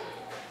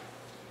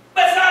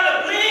 But saw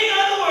the bling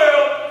of the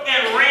world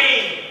and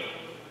ran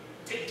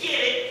to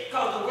get it,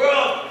 because the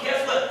world,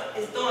 guess what,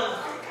 is doing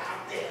work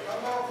out there.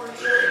 Come on,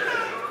 preacher.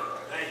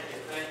 Thank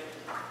you.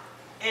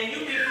 And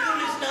you be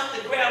foolish enough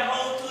to grab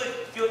hold to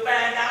it, you'll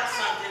find out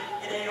something.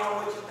 It ain't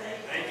all what you think.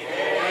 Thank you.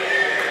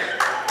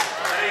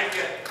 Thank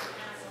you.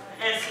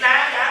 And Sly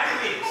got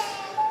rich.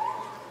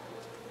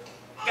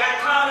 Got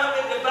caught up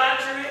in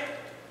debauchery,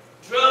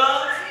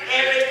 drugs,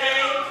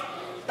 everything,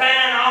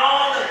 buying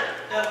all the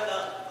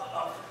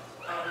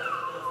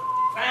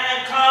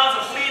fine cars,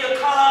 a fleet of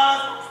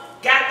cars,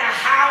 got the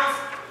house.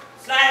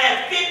 Sly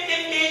had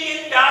 $50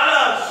 million.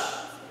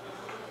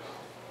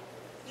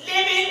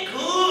 Living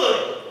good.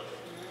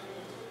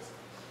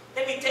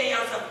 Let me tell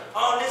y'all something.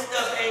 All this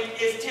stuff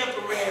is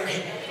temporary.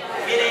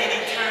 It ain't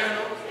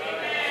eternal.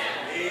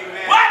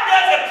 Amen. What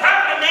does it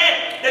profit man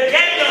to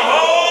gain the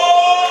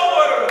whole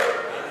world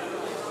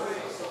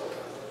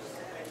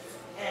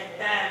and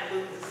die and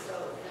lose his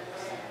soul?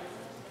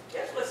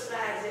 Guess what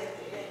Sly's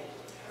at today?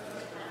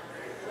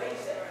 Wait a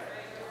second.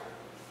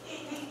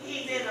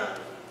 He's in a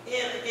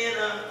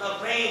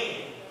van,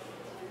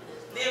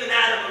 living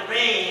out of a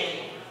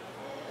van,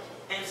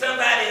 and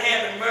somebody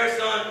having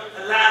mercy on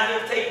allow him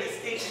to take the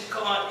extension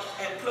cord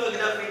and plug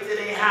it up into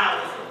their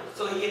house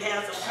so he can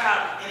have some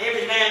power. And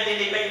every now and then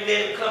they may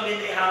let him come in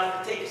their house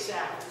and take a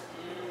shower.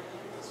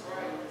 That's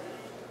right.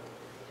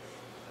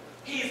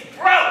 He's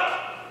broke,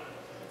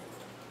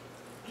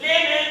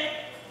 living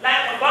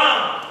like a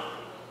bum.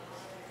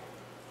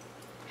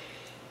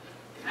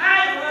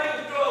 How in the world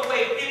you throw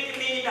away $50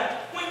 million?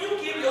 When you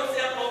give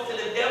yourself over to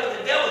the devil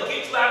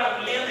get you out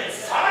of limb and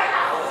sort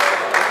out.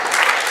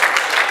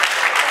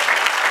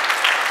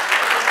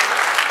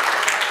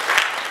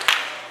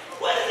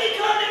 What does he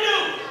come to do?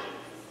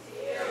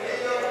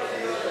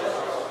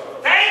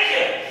 Thank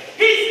you.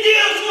 He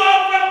steals you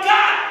all from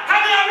God. How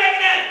many of y'all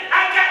recognize?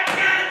 I got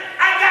talent,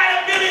 I got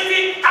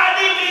ability, I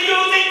need to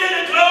use it to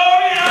the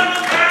glory and honor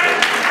of God.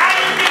 I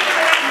need to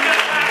use it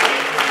to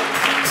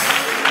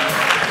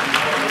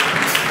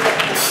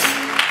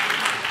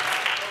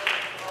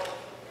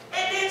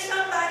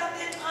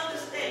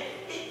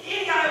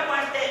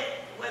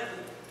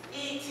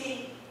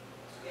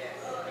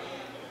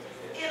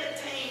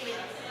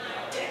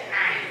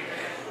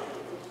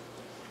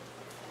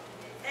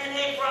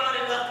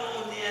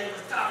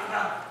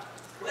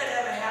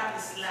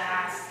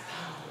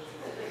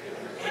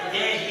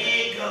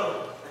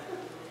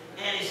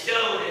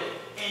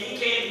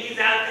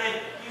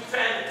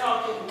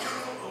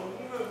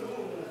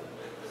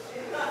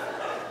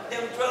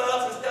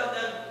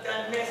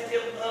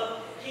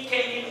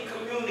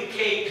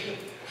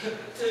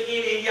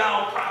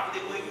down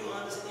properly where you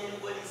understand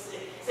what he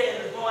said.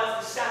 Said his voice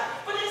was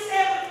shot. But they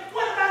said, but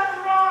what about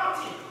the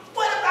royalty?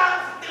 What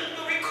about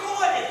the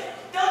recording?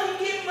 Don't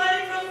he get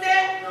money from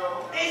that?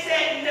 No. They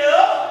said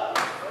no.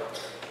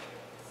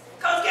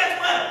 Because guess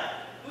what?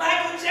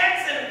 Michael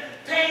Jackson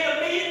paid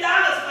 $1 million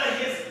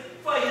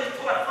for his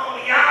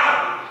portfolio.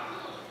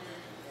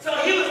 So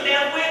he was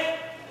left with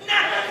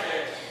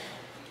nothing.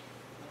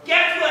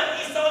 Guess what?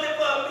 He sold it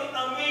for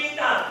 $1 million.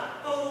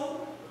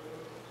 Who?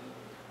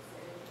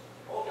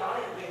 Oh, y'all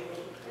ain't been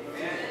with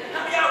me.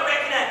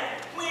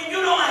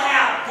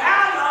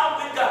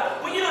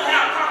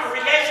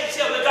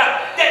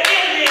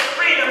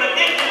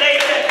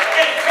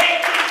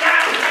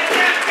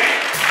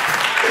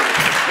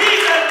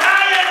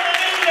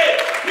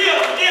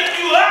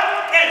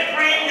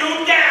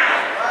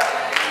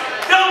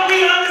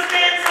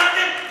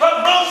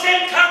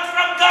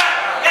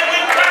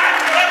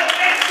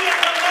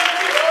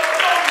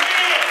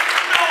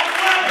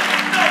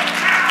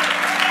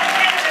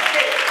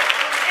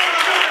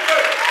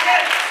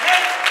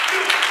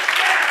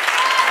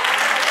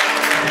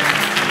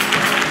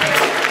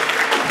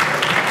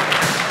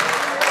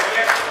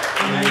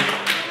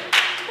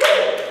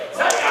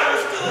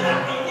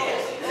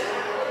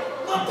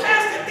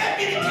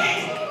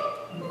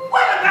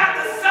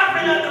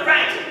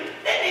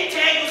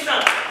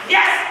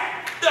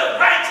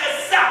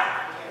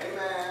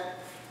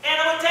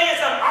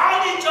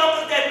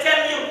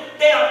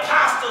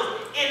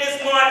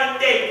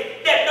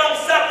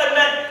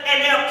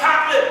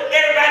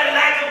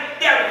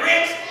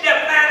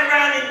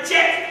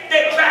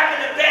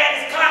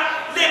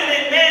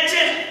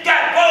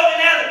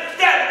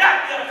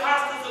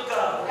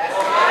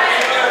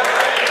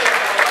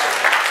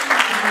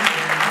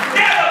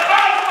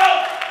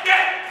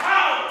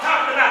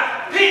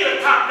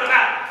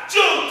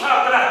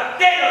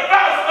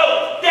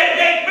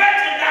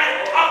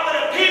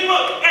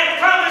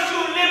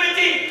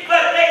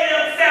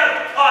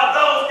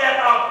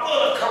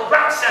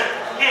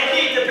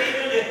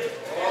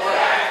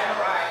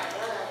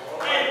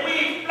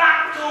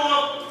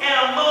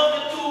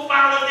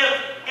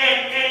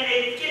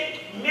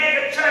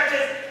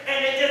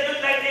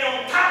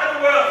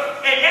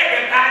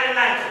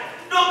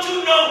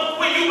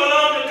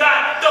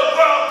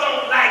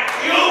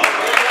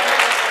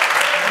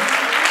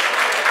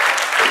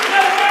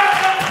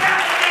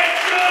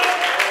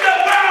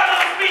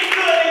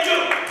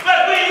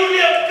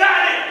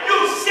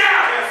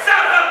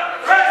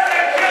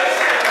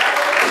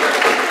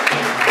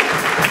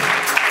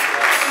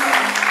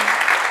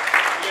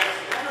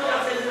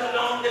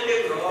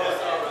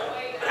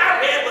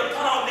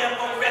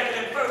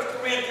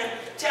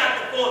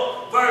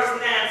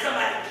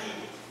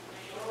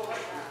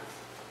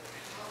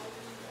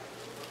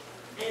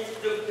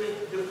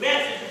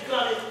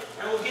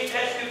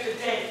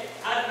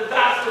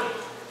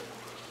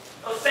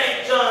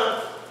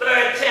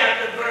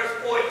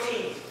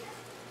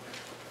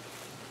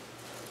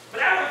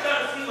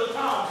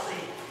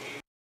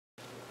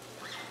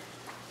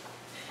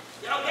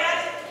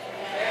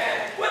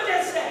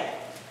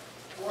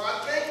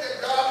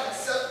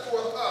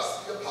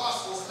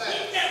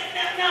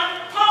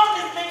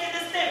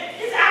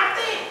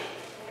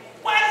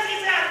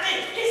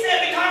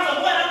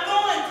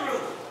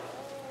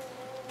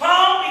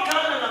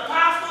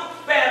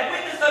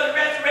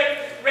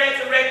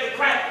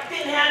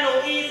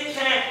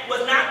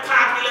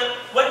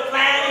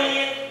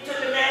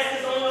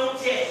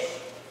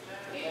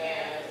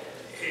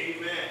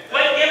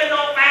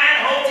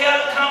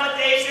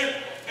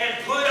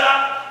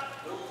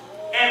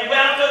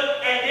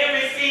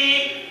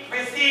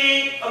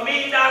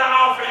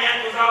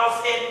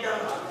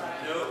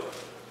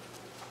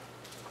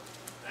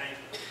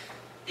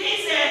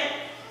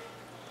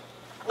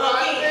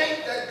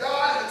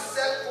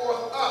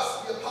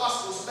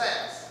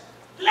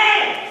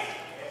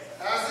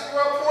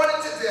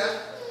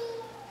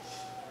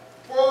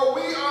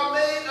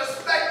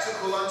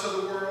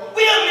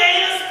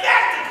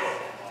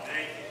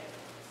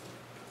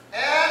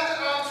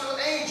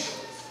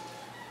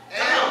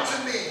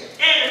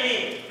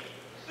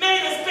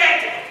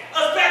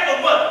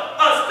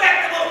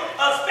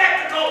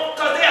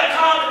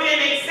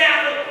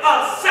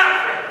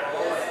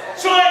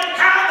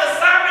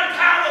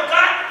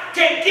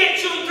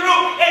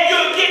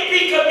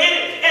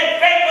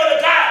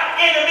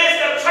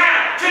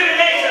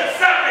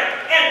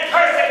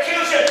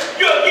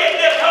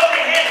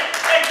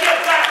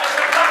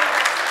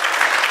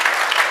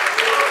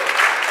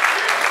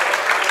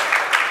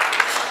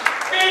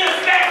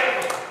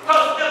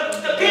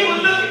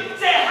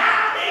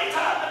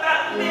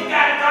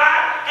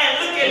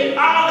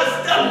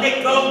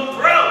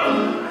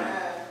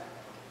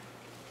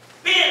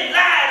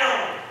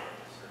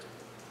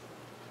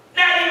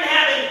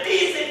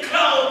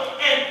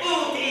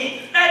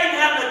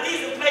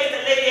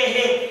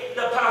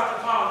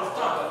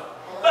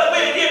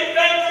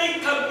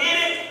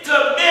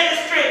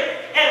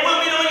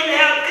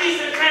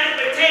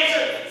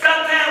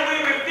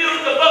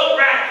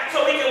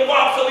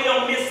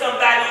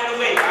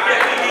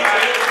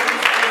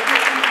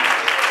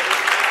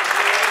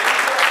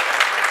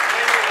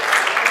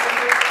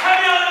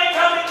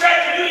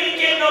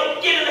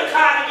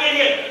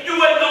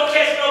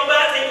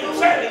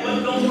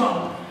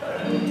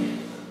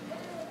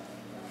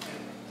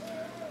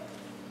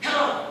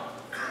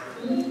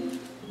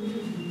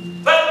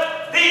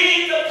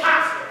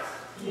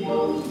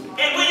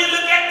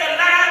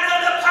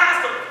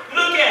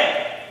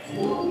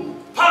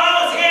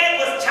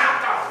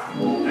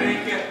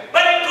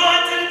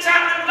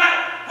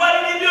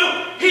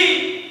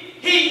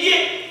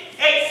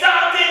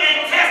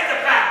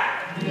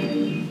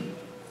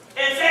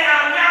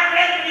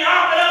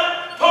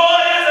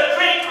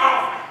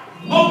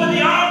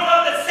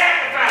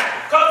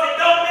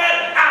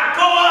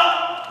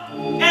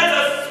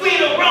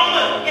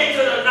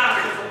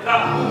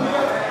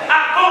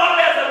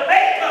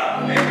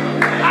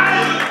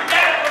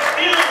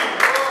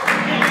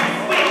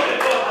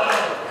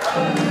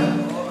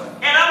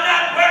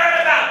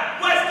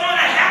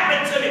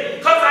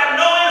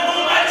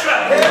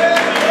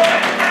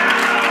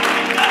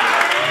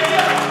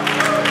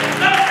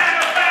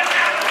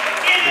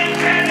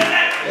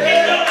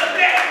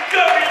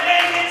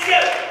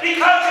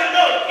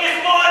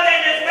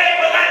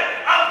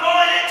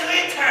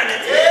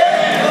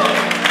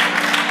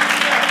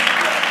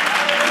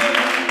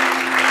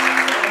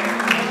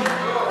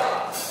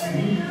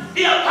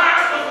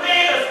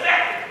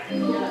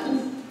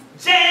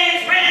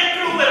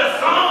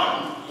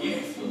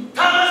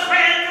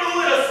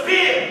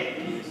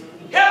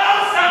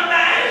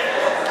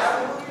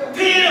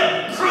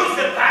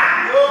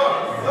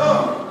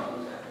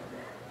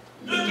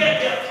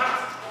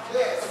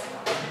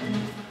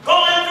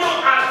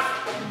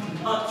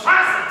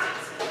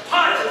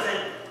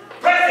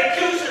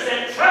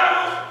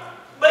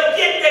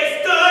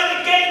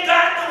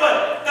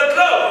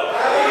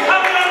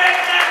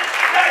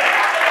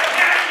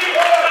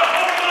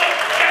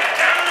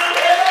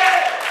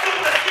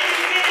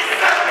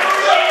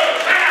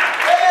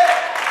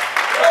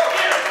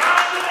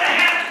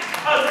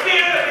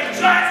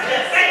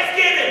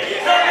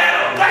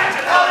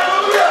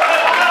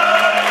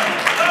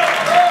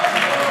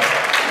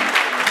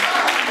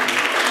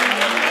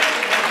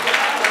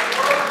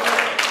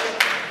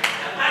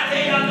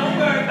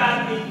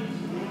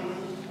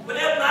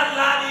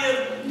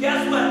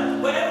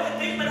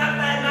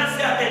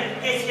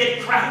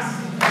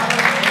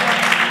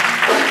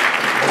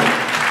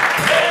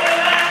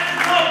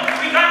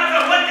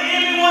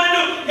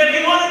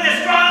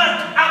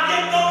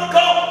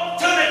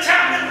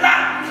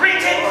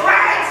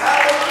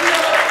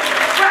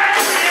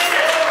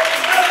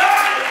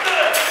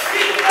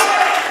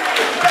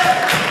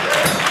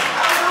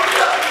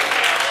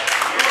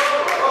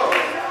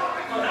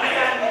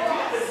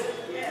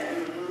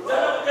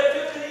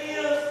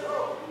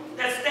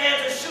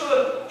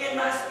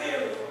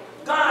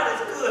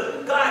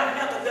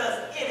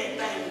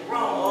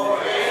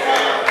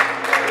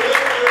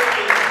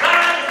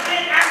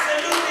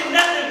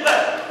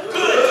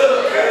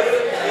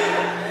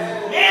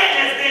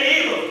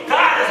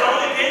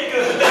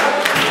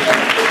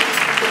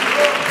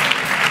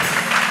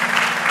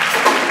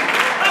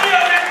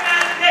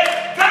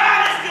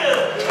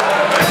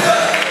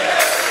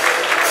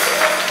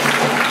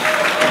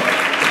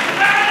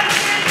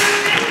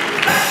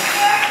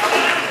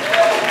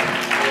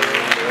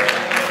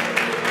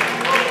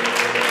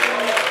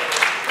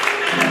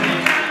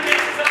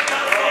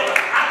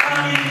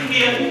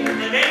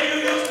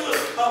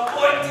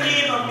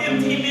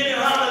 15-minute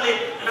homily,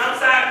 and I'm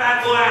sorry if I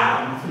go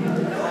out.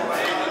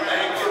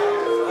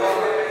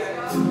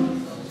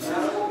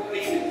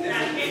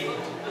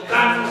 The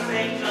gospel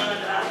St. John,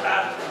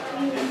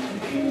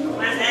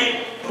 when I say,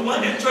 the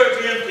one in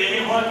church is, there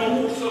ain't hardly no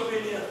moves up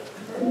in here.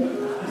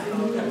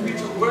 That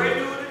preacher, where are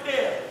you in the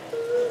dead?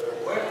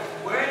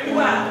 Where are you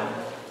out?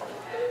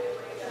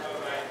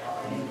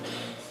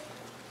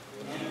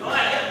 You know, I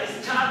have this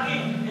choppy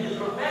and his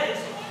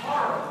romantics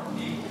horrible.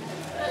 He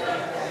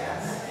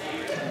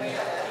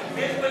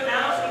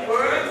mispronouncing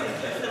words and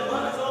keeping the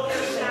mothers over the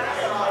shine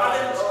and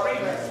hollering and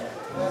screaming.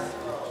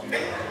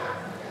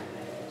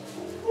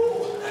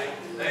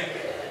 Thank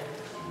you.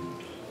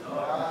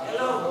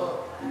 Hello.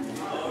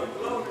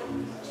 Glory.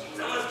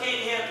 Someone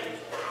came here.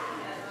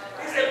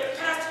 They said,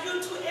 Pastor, you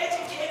too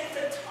educated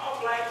to talk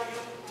like you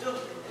do.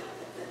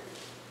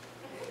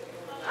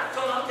 I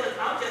told him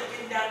I'm just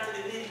getting down to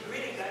the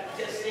nitty-gritty. I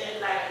just saying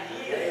it like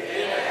it is.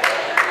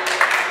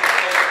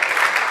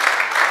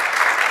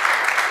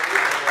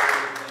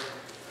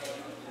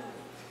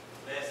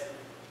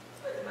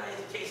 What my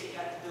education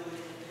got to do with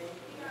anything?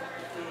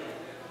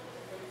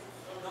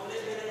 Don't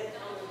listen to that.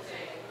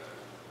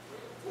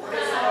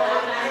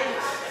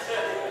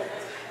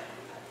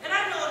 And I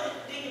know that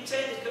Deacon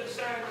Change is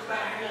concerned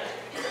about me.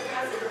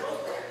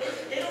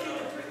 They don't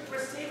even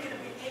perceive you to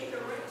be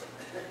ignorant.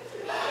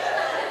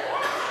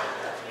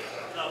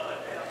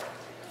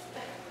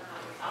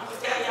 I'm going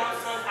to tell y'all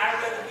something. I'd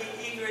rather be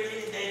ignorant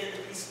any day than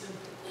to be stupid.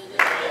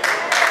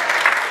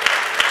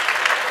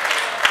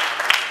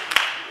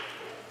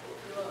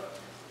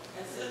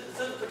 And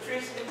Sister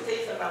Patricia, let me tell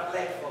you something about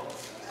black folks.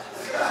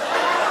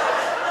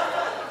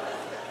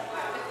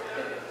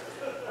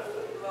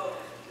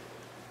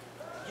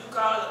 You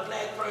call a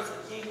black person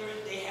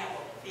ignorant, they have a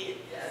fit.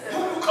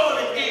 Who call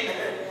it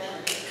ignorant?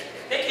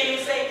 They can't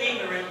even say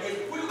ignorant.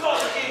 Who you call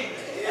it ignorant?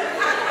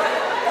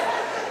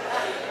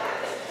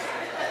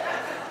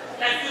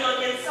 Like you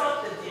don't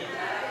insulted them.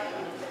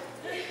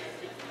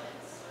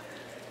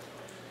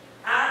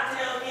 I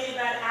tell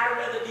anybody I'd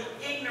rather be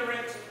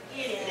ignorant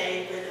any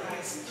day than to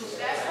be stupid.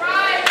 That's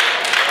right.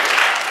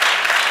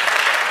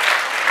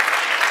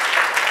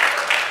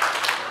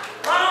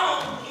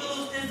 Paul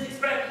used this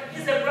expression. He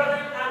said, brother,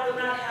 I will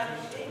not have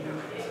you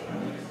ignorant.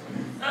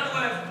 In other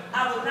words, I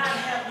will not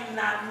have you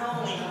not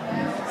knowing.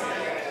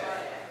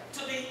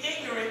 To be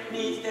ignorant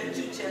means that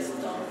you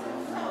just don't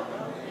know.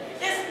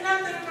 There's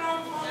nothing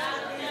wrong with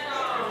being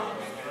ignorant.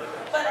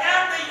 But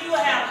after you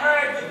have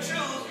heard the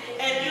truth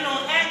and you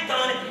don't act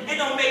on it, it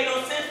don't make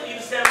no sense for you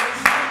to say,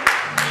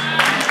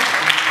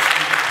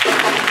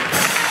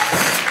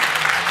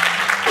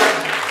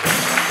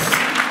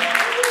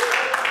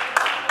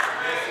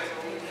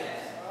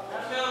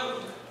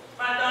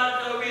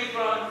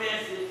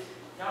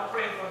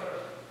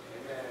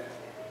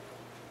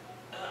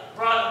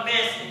 brought a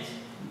message,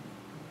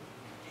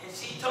 and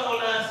she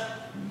told us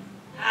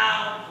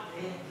how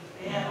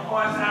they had a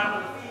horse out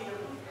in the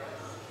field,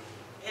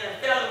 and a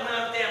fellow went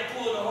up there and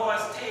pulled the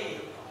horse tail.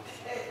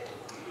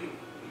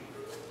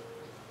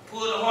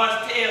 Pulled the horse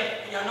tail,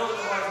 and y'all know what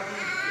the horse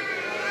did.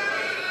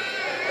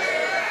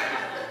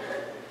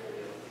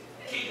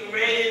 Keep it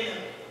ready in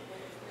the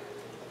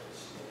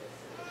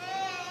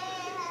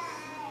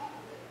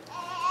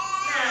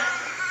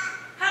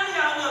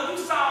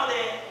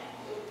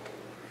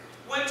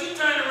when you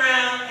turn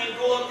around and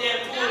go up there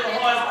and pull the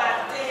horse by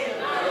the tail.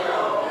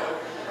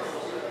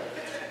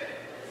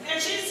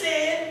 And she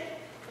said,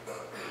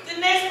 the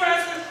next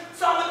person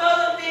saw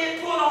another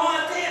man pull the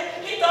horse tail.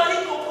 He thought he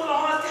was going to pull the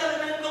horse tail and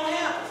nothing going to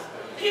happen.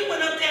 He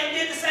went up there and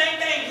did the same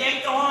thing,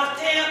 yanked the horse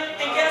tail,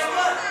 and guess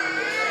what?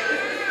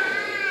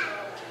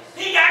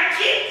 He got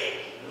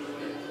kicked.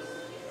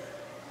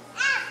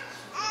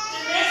 The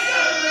next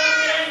person went up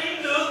there and he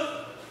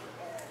looked,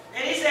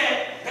 and he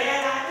said,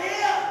 bad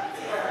idea.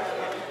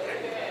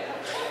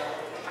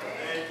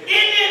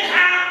 Isn't it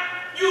how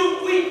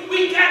we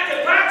got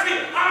the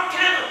doctrine, all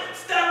kind of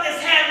stuff that's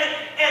happening,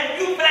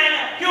 and you find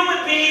out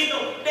human beings,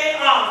 they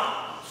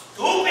are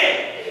stupid.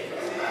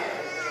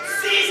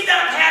 See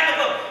stuff happen,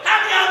 but how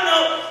do y'all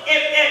know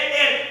if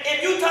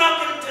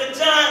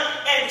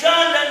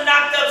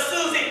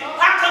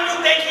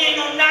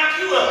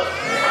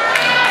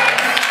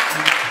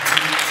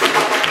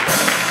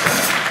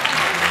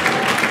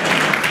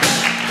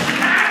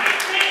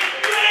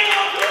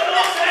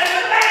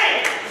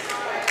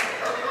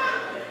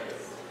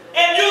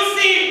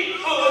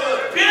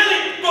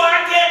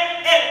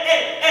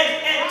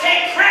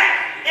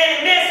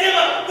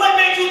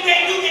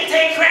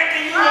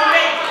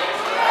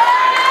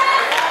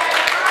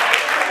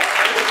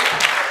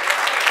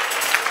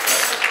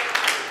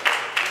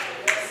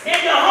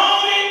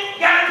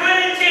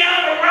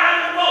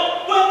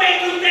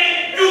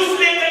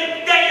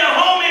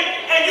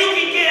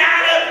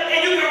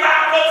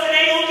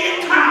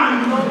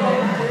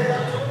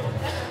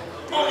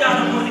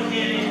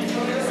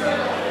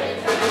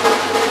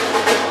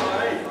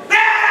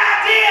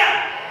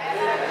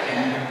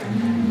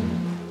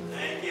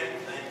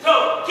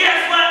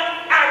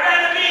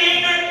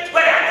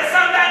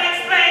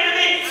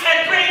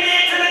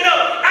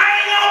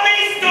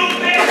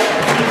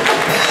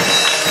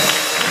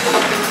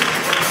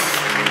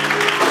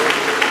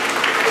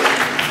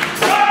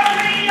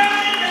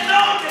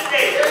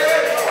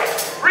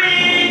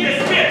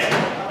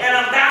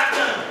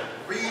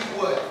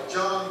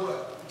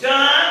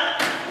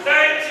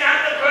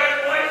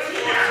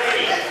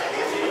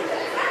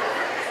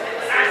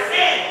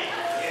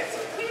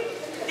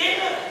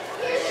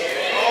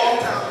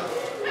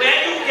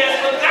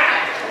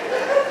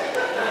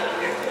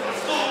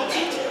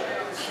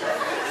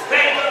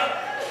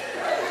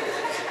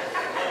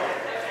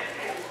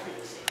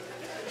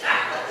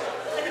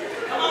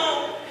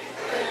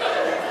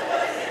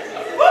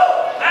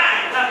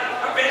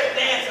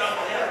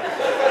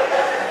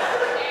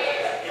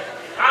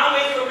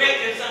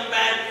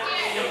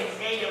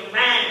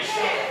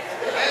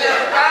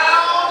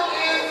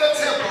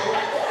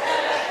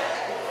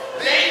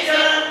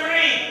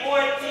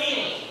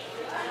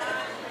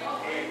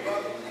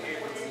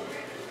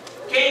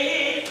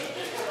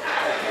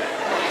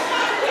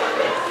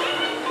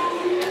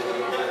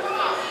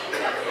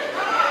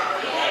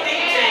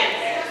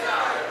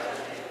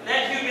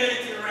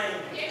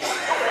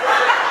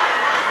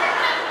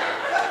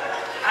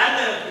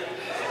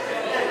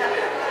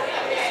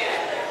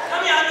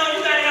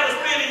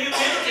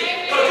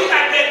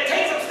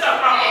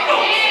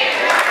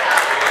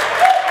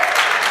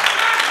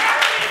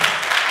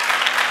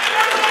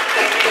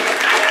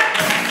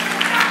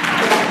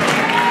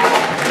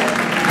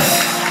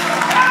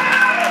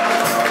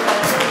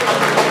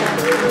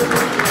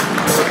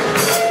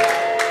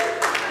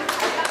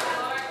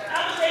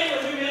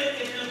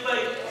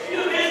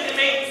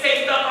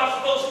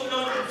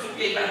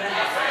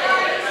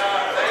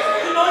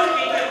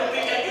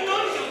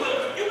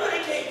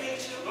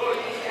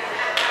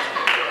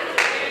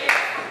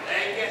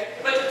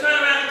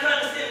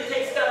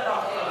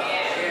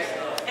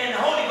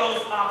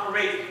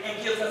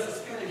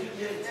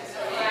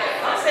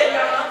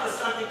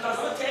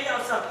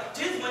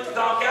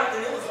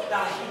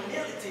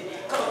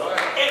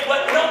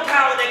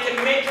power that can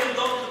make him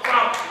go to the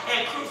cross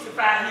and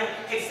crucify him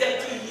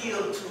except he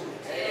yield to it.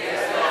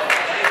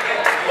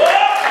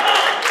 Oh, come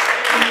on.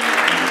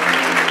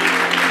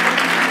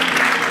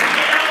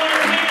 And I want to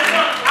bring this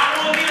up. I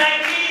want to be like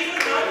Jesus.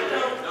 No, you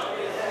don't.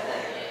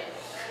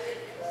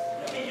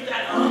 I mean, you got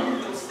to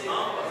humble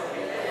yourself.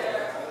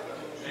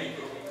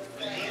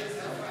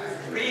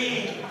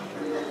 Read.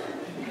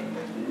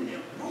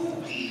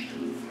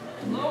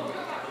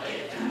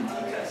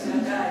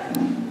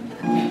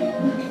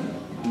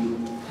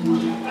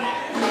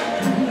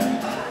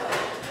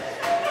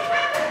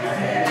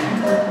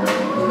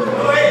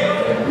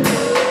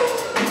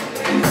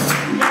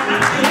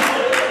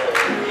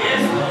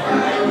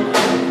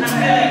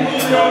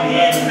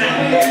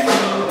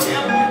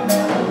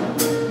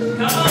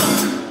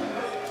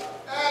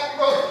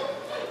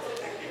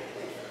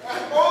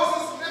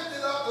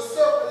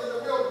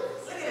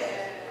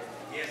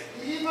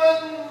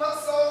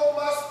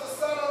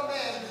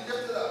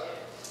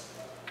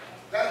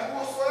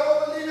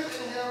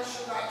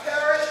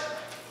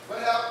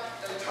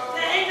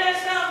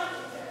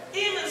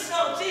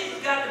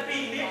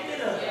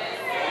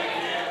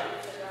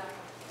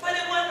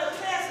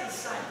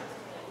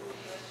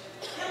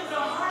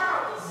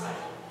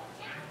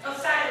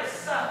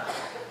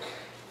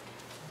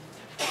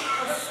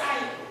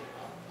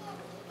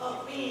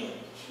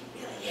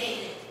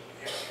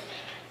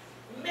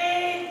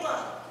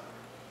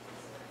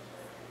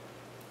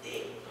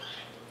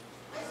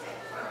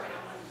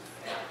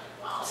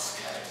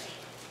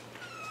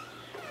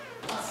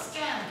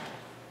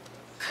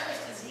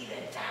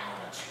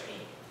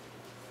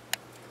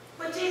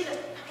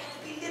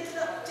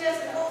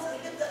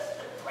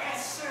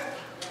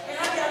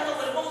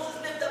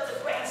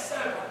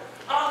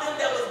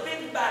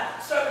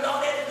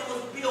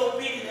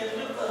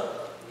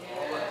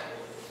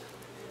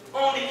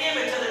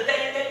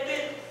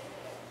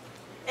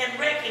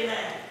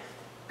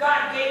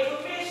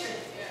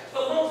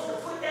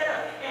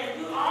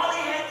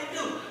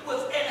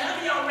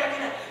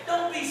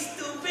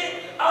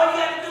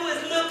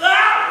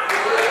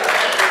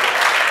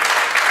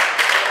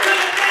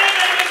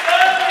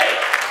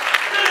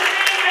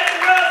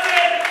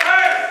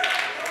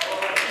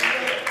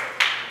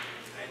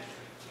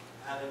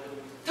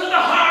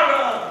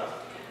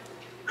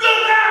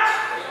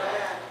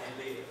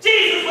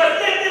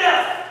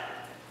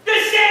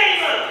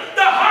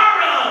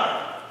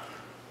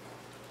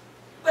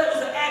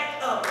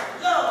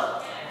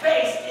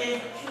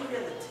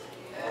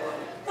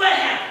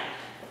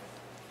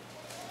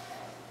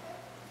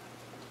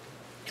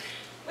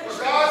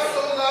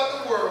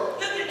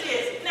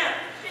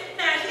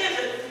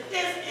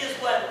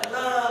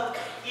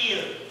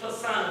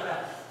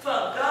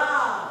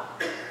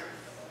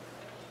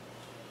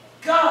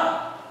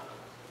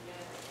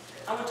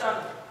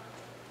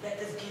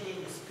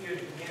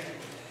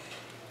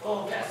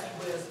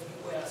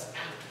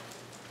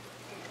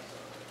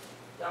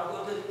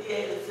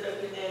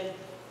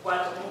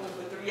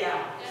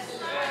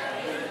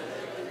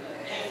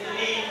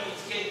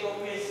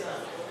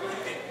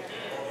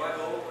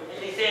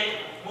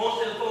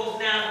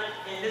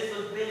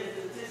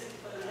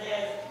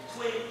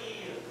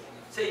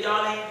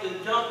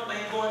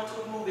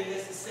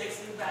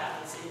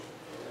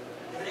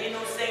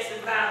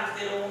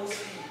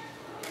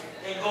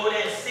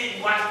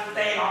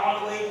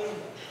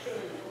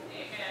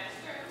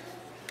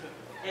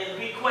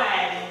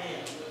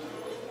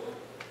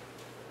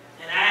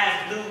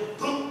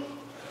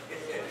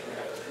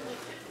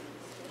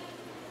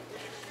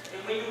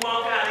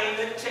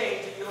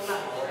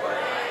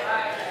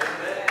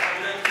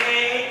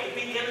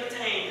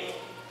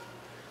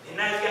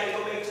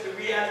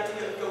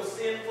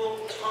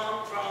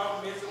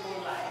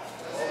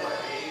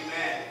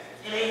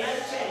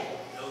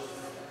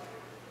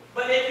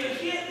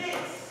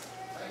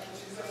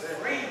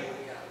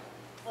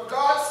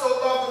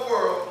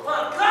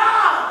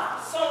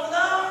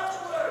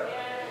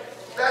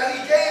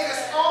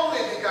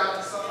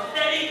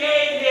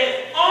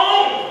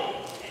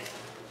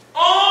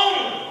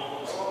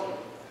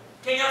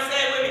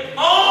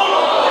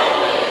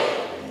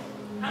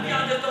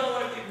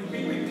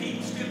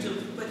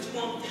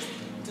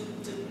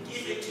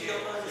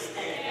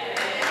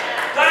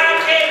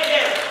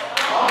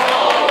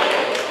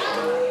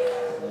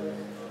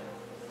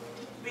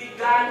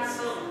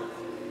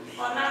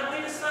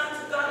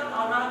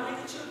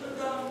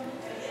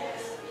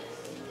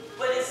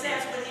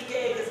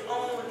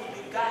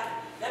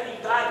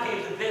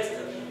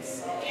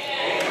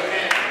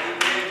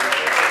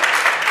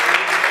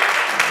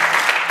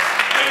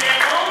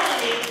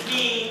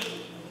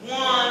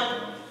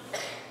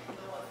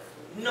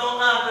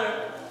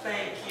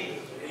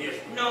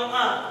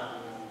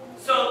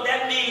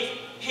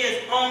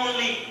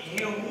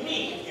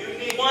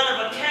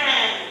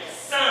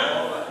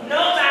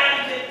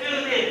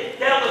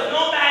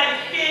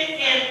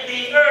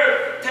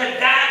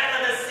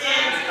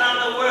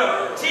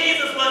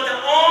 Jesus was the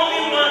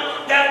only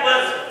one that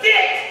was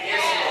fit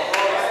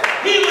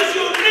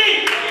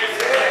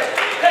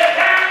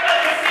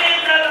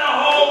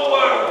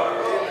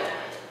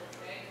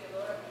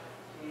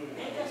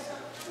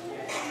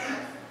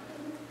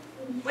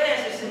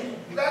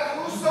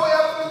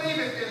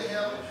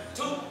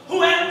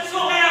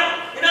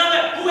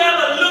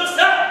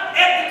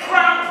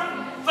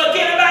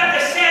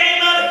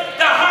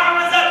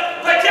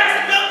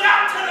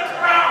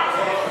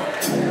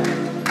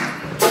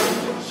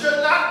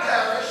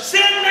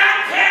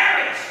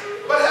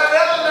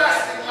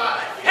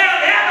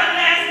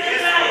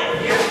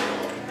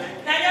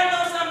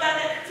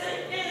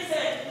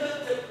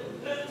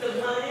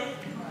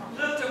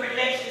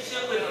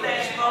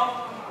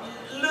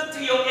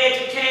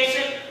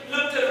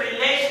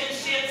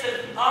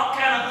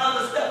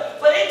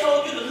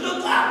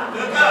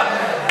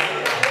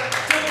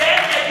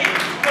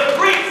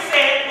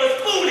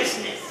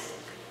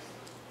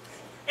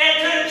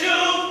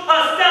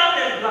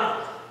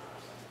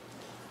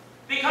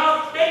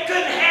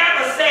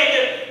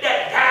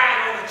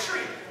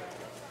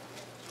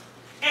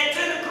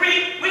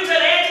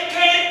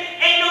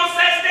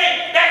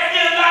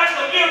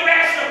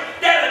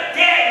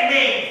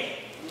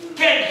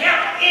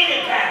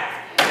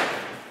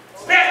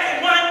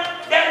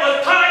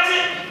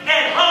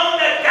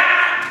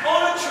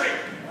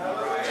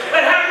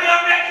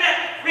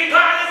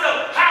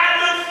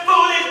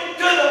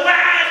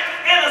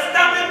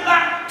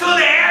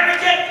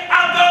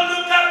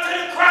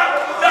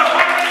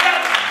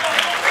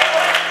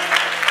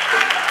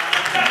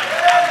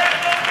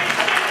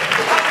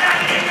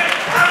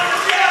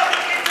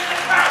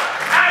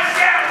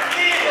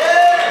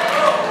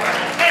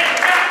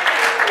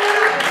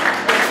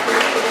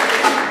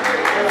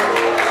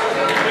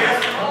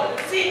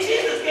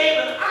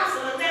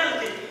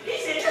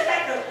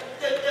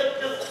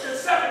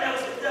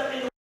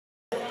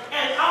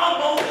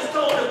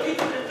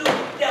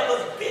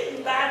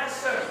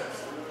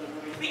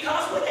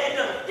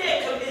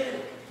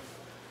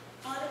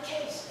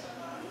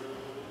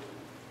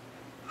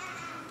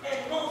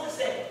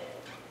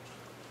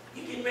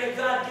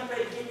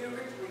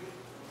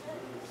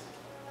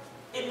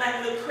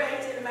might look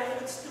crazy, it might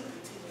look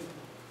stupid to you,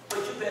 but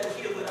you better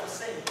hear what I'm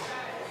saying.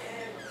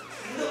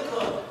 Look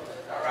up.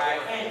 All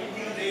right. And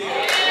you Indeed. And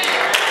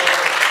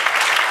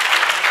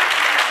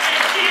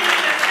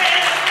Jesus is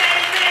saying the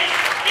same thing.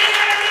 It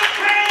might look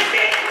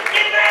crazy,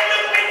 it might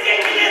look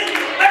ridiculous,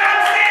 but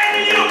I'm saying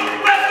to you,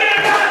 what's going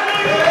to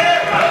do you?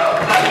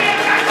 What's going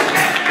to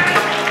happen?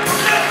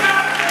 Look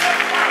up.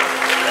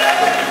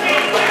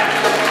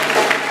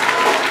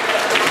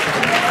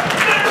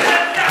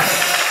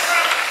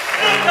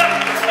 Look up.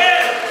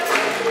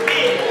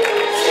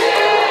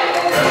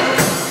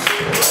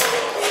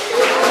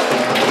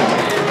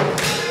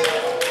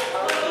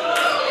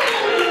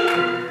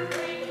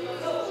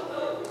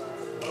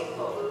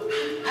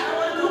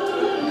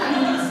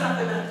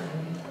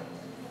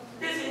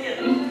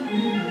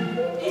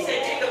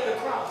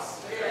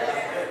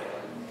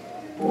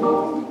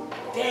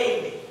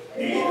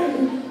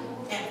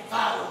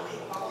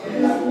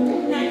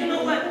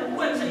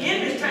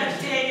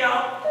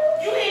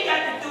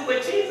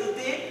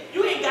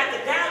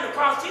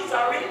 Jesus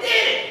already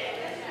did it.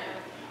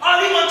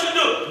 All he wants you to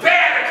do,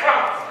 bear the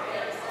cross.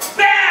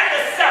 Bear the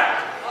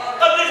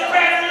suffering of this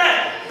present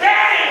life.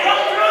 Bear it. Go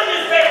through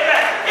this present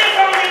life. It's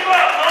only for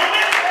a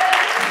moment.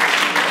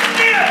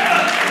 Get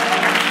up.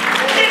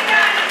 Get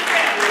down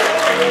yourself.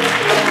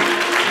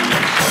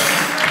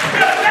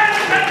 The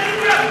present life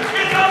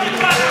is only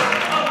for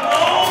a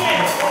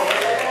moment.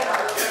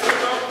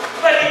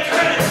 But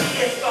eternity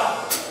is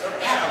gone.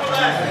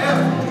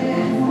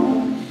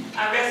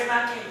 I rest my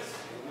case.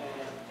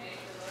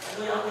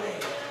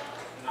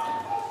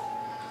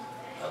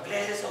 I'm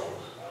glad it's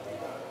over.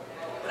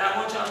 But I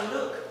want y'all to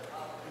look.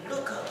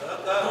 Look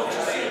up. Don't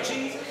you see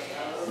Jesus?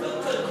 Look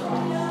to the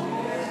cross.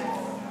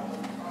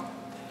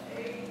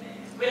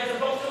 We had some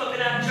folks come up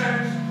in our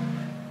church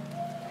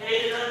and they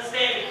didn't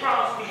understand the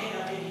cross we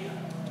have in here.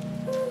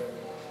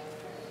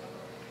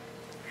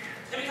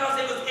 And because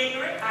they was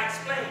ignorant, I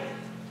explained it.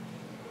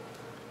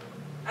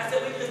 I said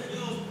we just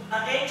use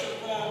an ancient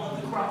form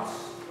of the cross.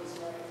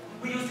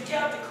 We used the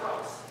Celtic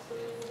cross.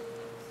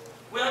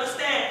 We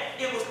understand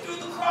it was through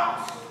the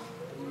cross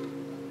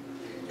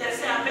that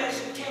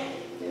salvation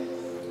came.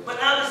 But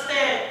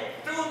understand,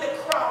 through the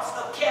cross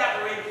of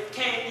Calvary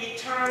came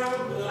eternal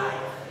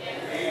life.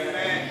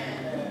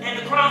 Amen. And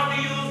the cross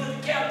we use is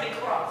the Celtic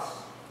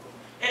cross.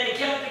 And the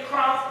Celtic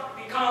cross,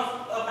 because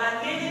of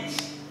my lineage,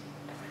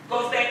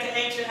 goes back to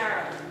ancient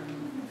Ireland.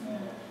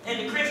 And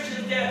the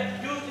Christians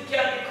that use the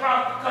Celtic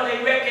cross because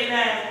they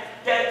recognize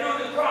that through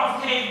the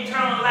cross came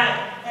eternal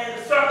life. And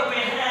the circle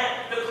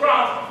behind the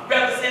cross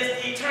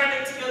represents the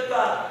eternity of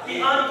God, the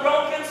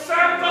unbroken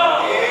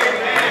circle.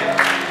 Amen.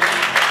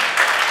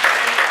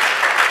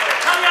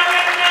 How y'all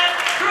recognize?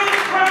 Through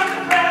the cross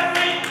of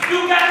Calvary, you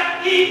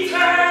got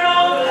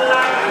eternal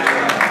life.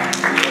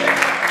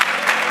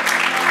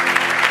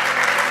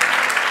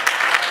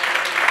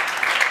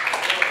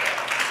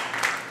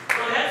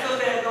 So that's so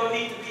that don't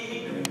need to be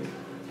ignorant.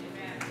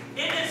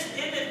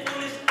 Isn't it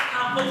foolish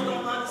how folks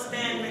don't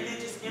understand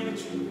religious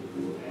imagery?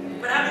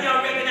 But how many of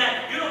y'all recognize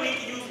you don't need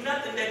to use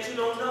nothing that you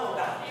don't know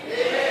about?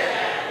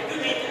 Yeah. You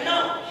need to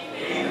know.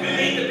 Amen. You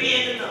need to be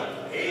in the know.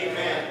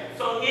 Amen.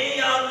 So any of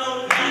y'all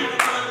know now you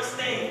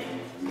understand.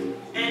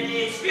 And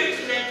the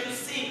inscription that you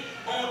see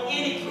on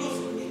any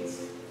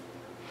crucifix,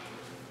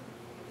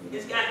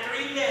 it's got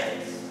 3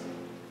 letters.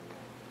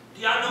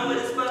 Do y'all know what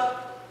it's for?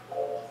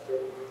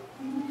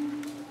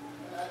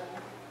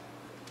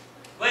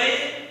 What is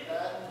it?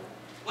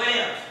 What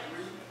else?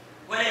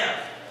 What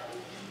else?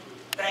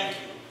 Thank you.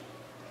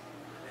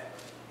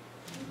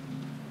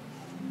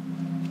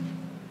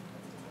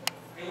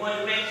 They wanted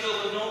to make sure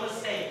there was no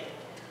mistake.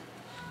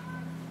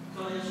 So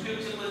the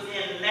inscription was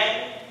in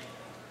Latin,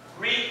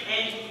 Greek,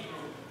 and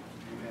Hebrew.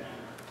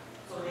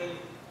 So there would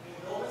be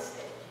no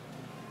mistake.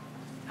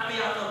 How many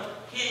of y'all know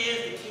here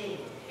is the King?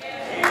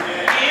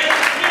 Amen. Here is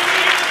the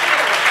King.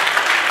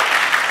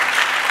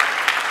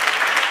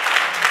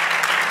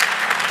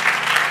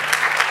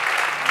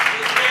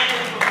 We're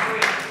standing for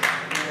prayer.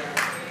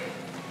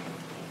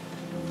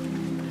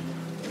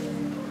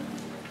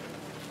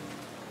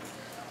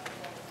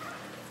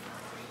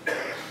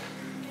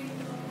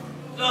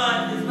 Lord,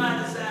 it's my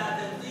desire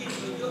that these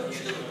are your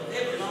children.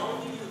 They belong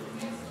to you.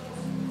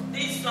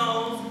 These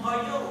souls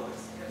are yours.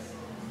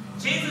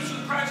 Jesus, you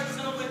purchased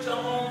them with your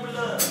own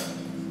blood.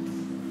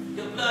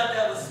 Your blood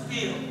that was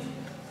spilled.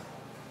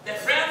 That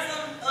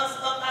ransomed us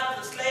up out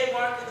of the slave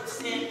market of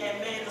sin and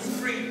made us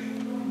free.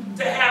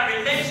 To have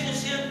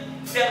relationship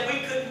that we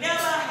could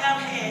never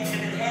have had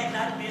if it had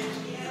not been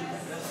for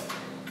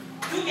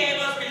you. You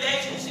gave us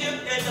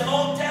relationship that the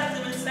Old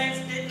Testament saints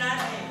did not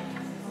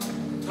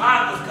have.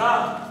 God was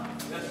God.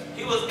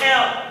 He was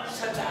El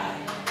Shaddai,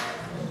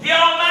 the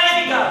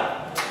Almighty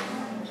God.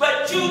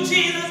 But you,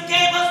 Jesus,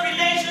 gave us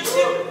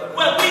relationship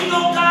where we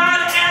know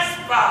God as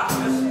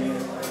Father,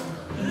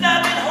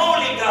 loving,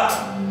 holy God.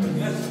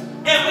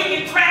 And we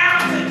can cry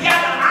out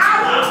together,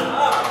 Abba,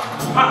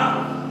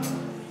 Father.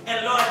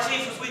 And Lord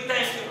Jesus, we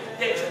thank you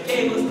that you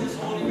gave us this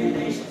holy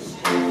relationship.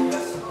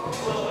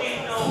 Where we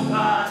know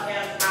God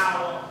as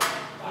our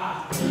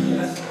Father.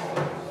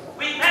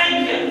 We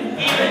thank you,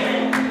 even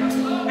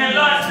now. And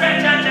Lord,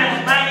 stretch out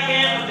that mighty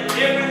hand of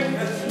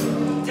deliverance.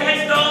 Touch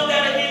those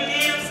that are in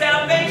need of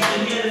salvation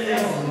here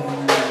today.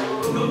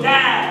 Who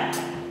died,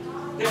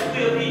 that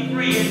will be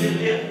free and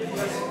delivered.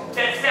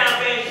 That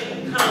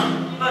salvation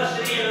come,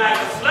 ushered in like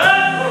a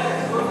flood,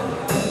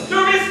 to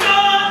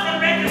restore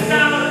and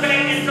reconcile us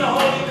back into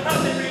holy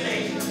covenant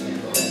relationship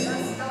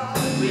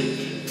with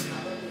you.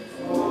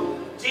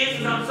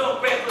 Jesus, I'm so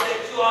grateful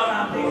that you are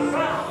our big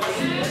promise.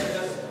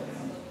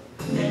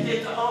 That did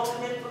the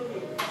ultimate for me.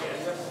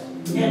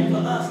 And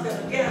for us that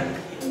are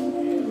gathered here.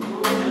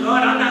 And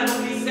Lord, I'm not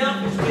going to be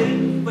selfish with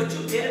it, but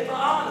you did it for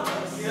all of us.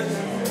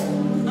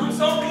 I'm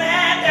so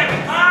glad that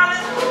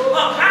regardless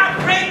of how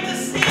great the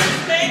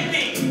sins may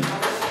be,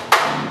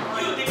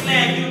 you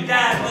declared you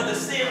died for the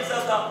sins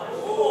of the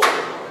whole.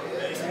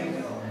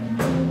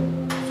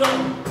 So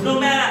no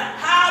matter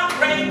how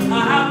great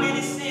or how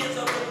many sins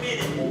are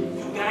committed,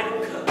 you got it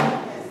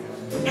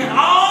covered. And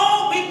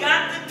all we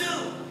got to do,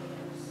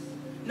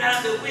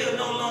 now that we are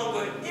no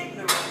longer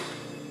ignorant,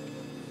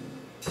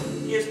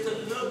 is to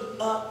look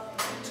up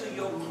to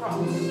your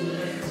cross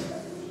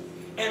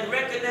and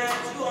recognize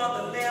you are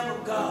the Lamb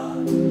of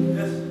God.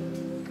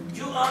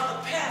 You are the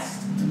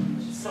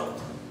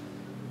Passover.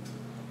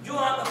 You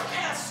are the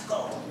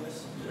Paschal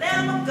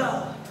Lamb of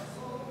God,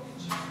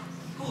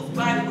 whose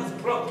body was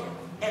broken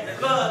and the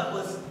blood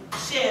was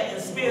shed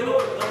and spilled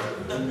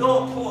over the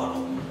door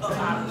portal of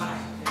our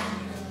life.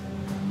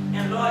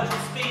 And Lord, you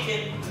speak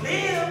and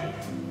live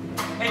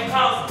and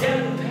cause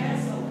death to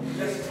pass over.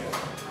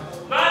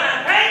 Lord,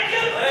 I thank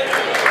you.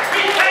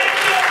 We thank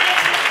you.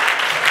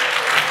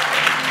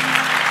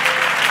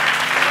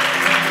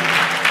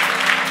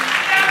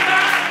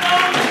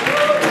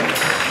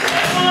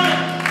 They want to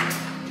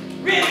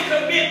really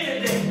commit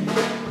today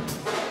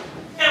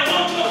and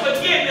want your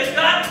forgiveness,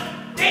 God.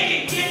 They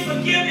can get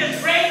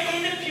forgiveness right in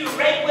the pew,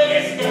 right where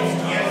they stand.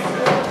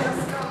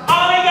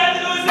 All they got to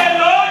do is say,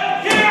 Lord,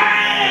 here I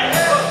am.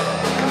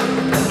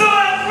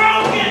 Lord, I'm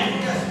broken.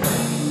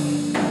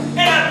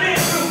 And I've been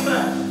through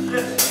much.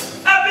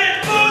 I've been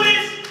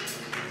foolish.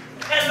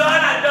 And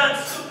Lord, I've done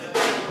stupid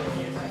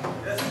things.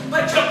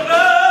 But your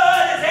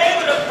blood is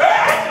able to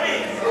purge me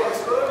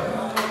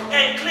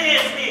and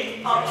cleanse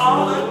me of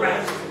all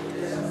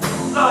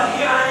unrighteousness. Lord,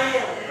 here I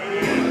am.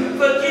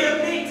 Forgive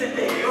me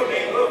today.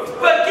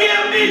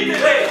 Forgive me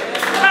today.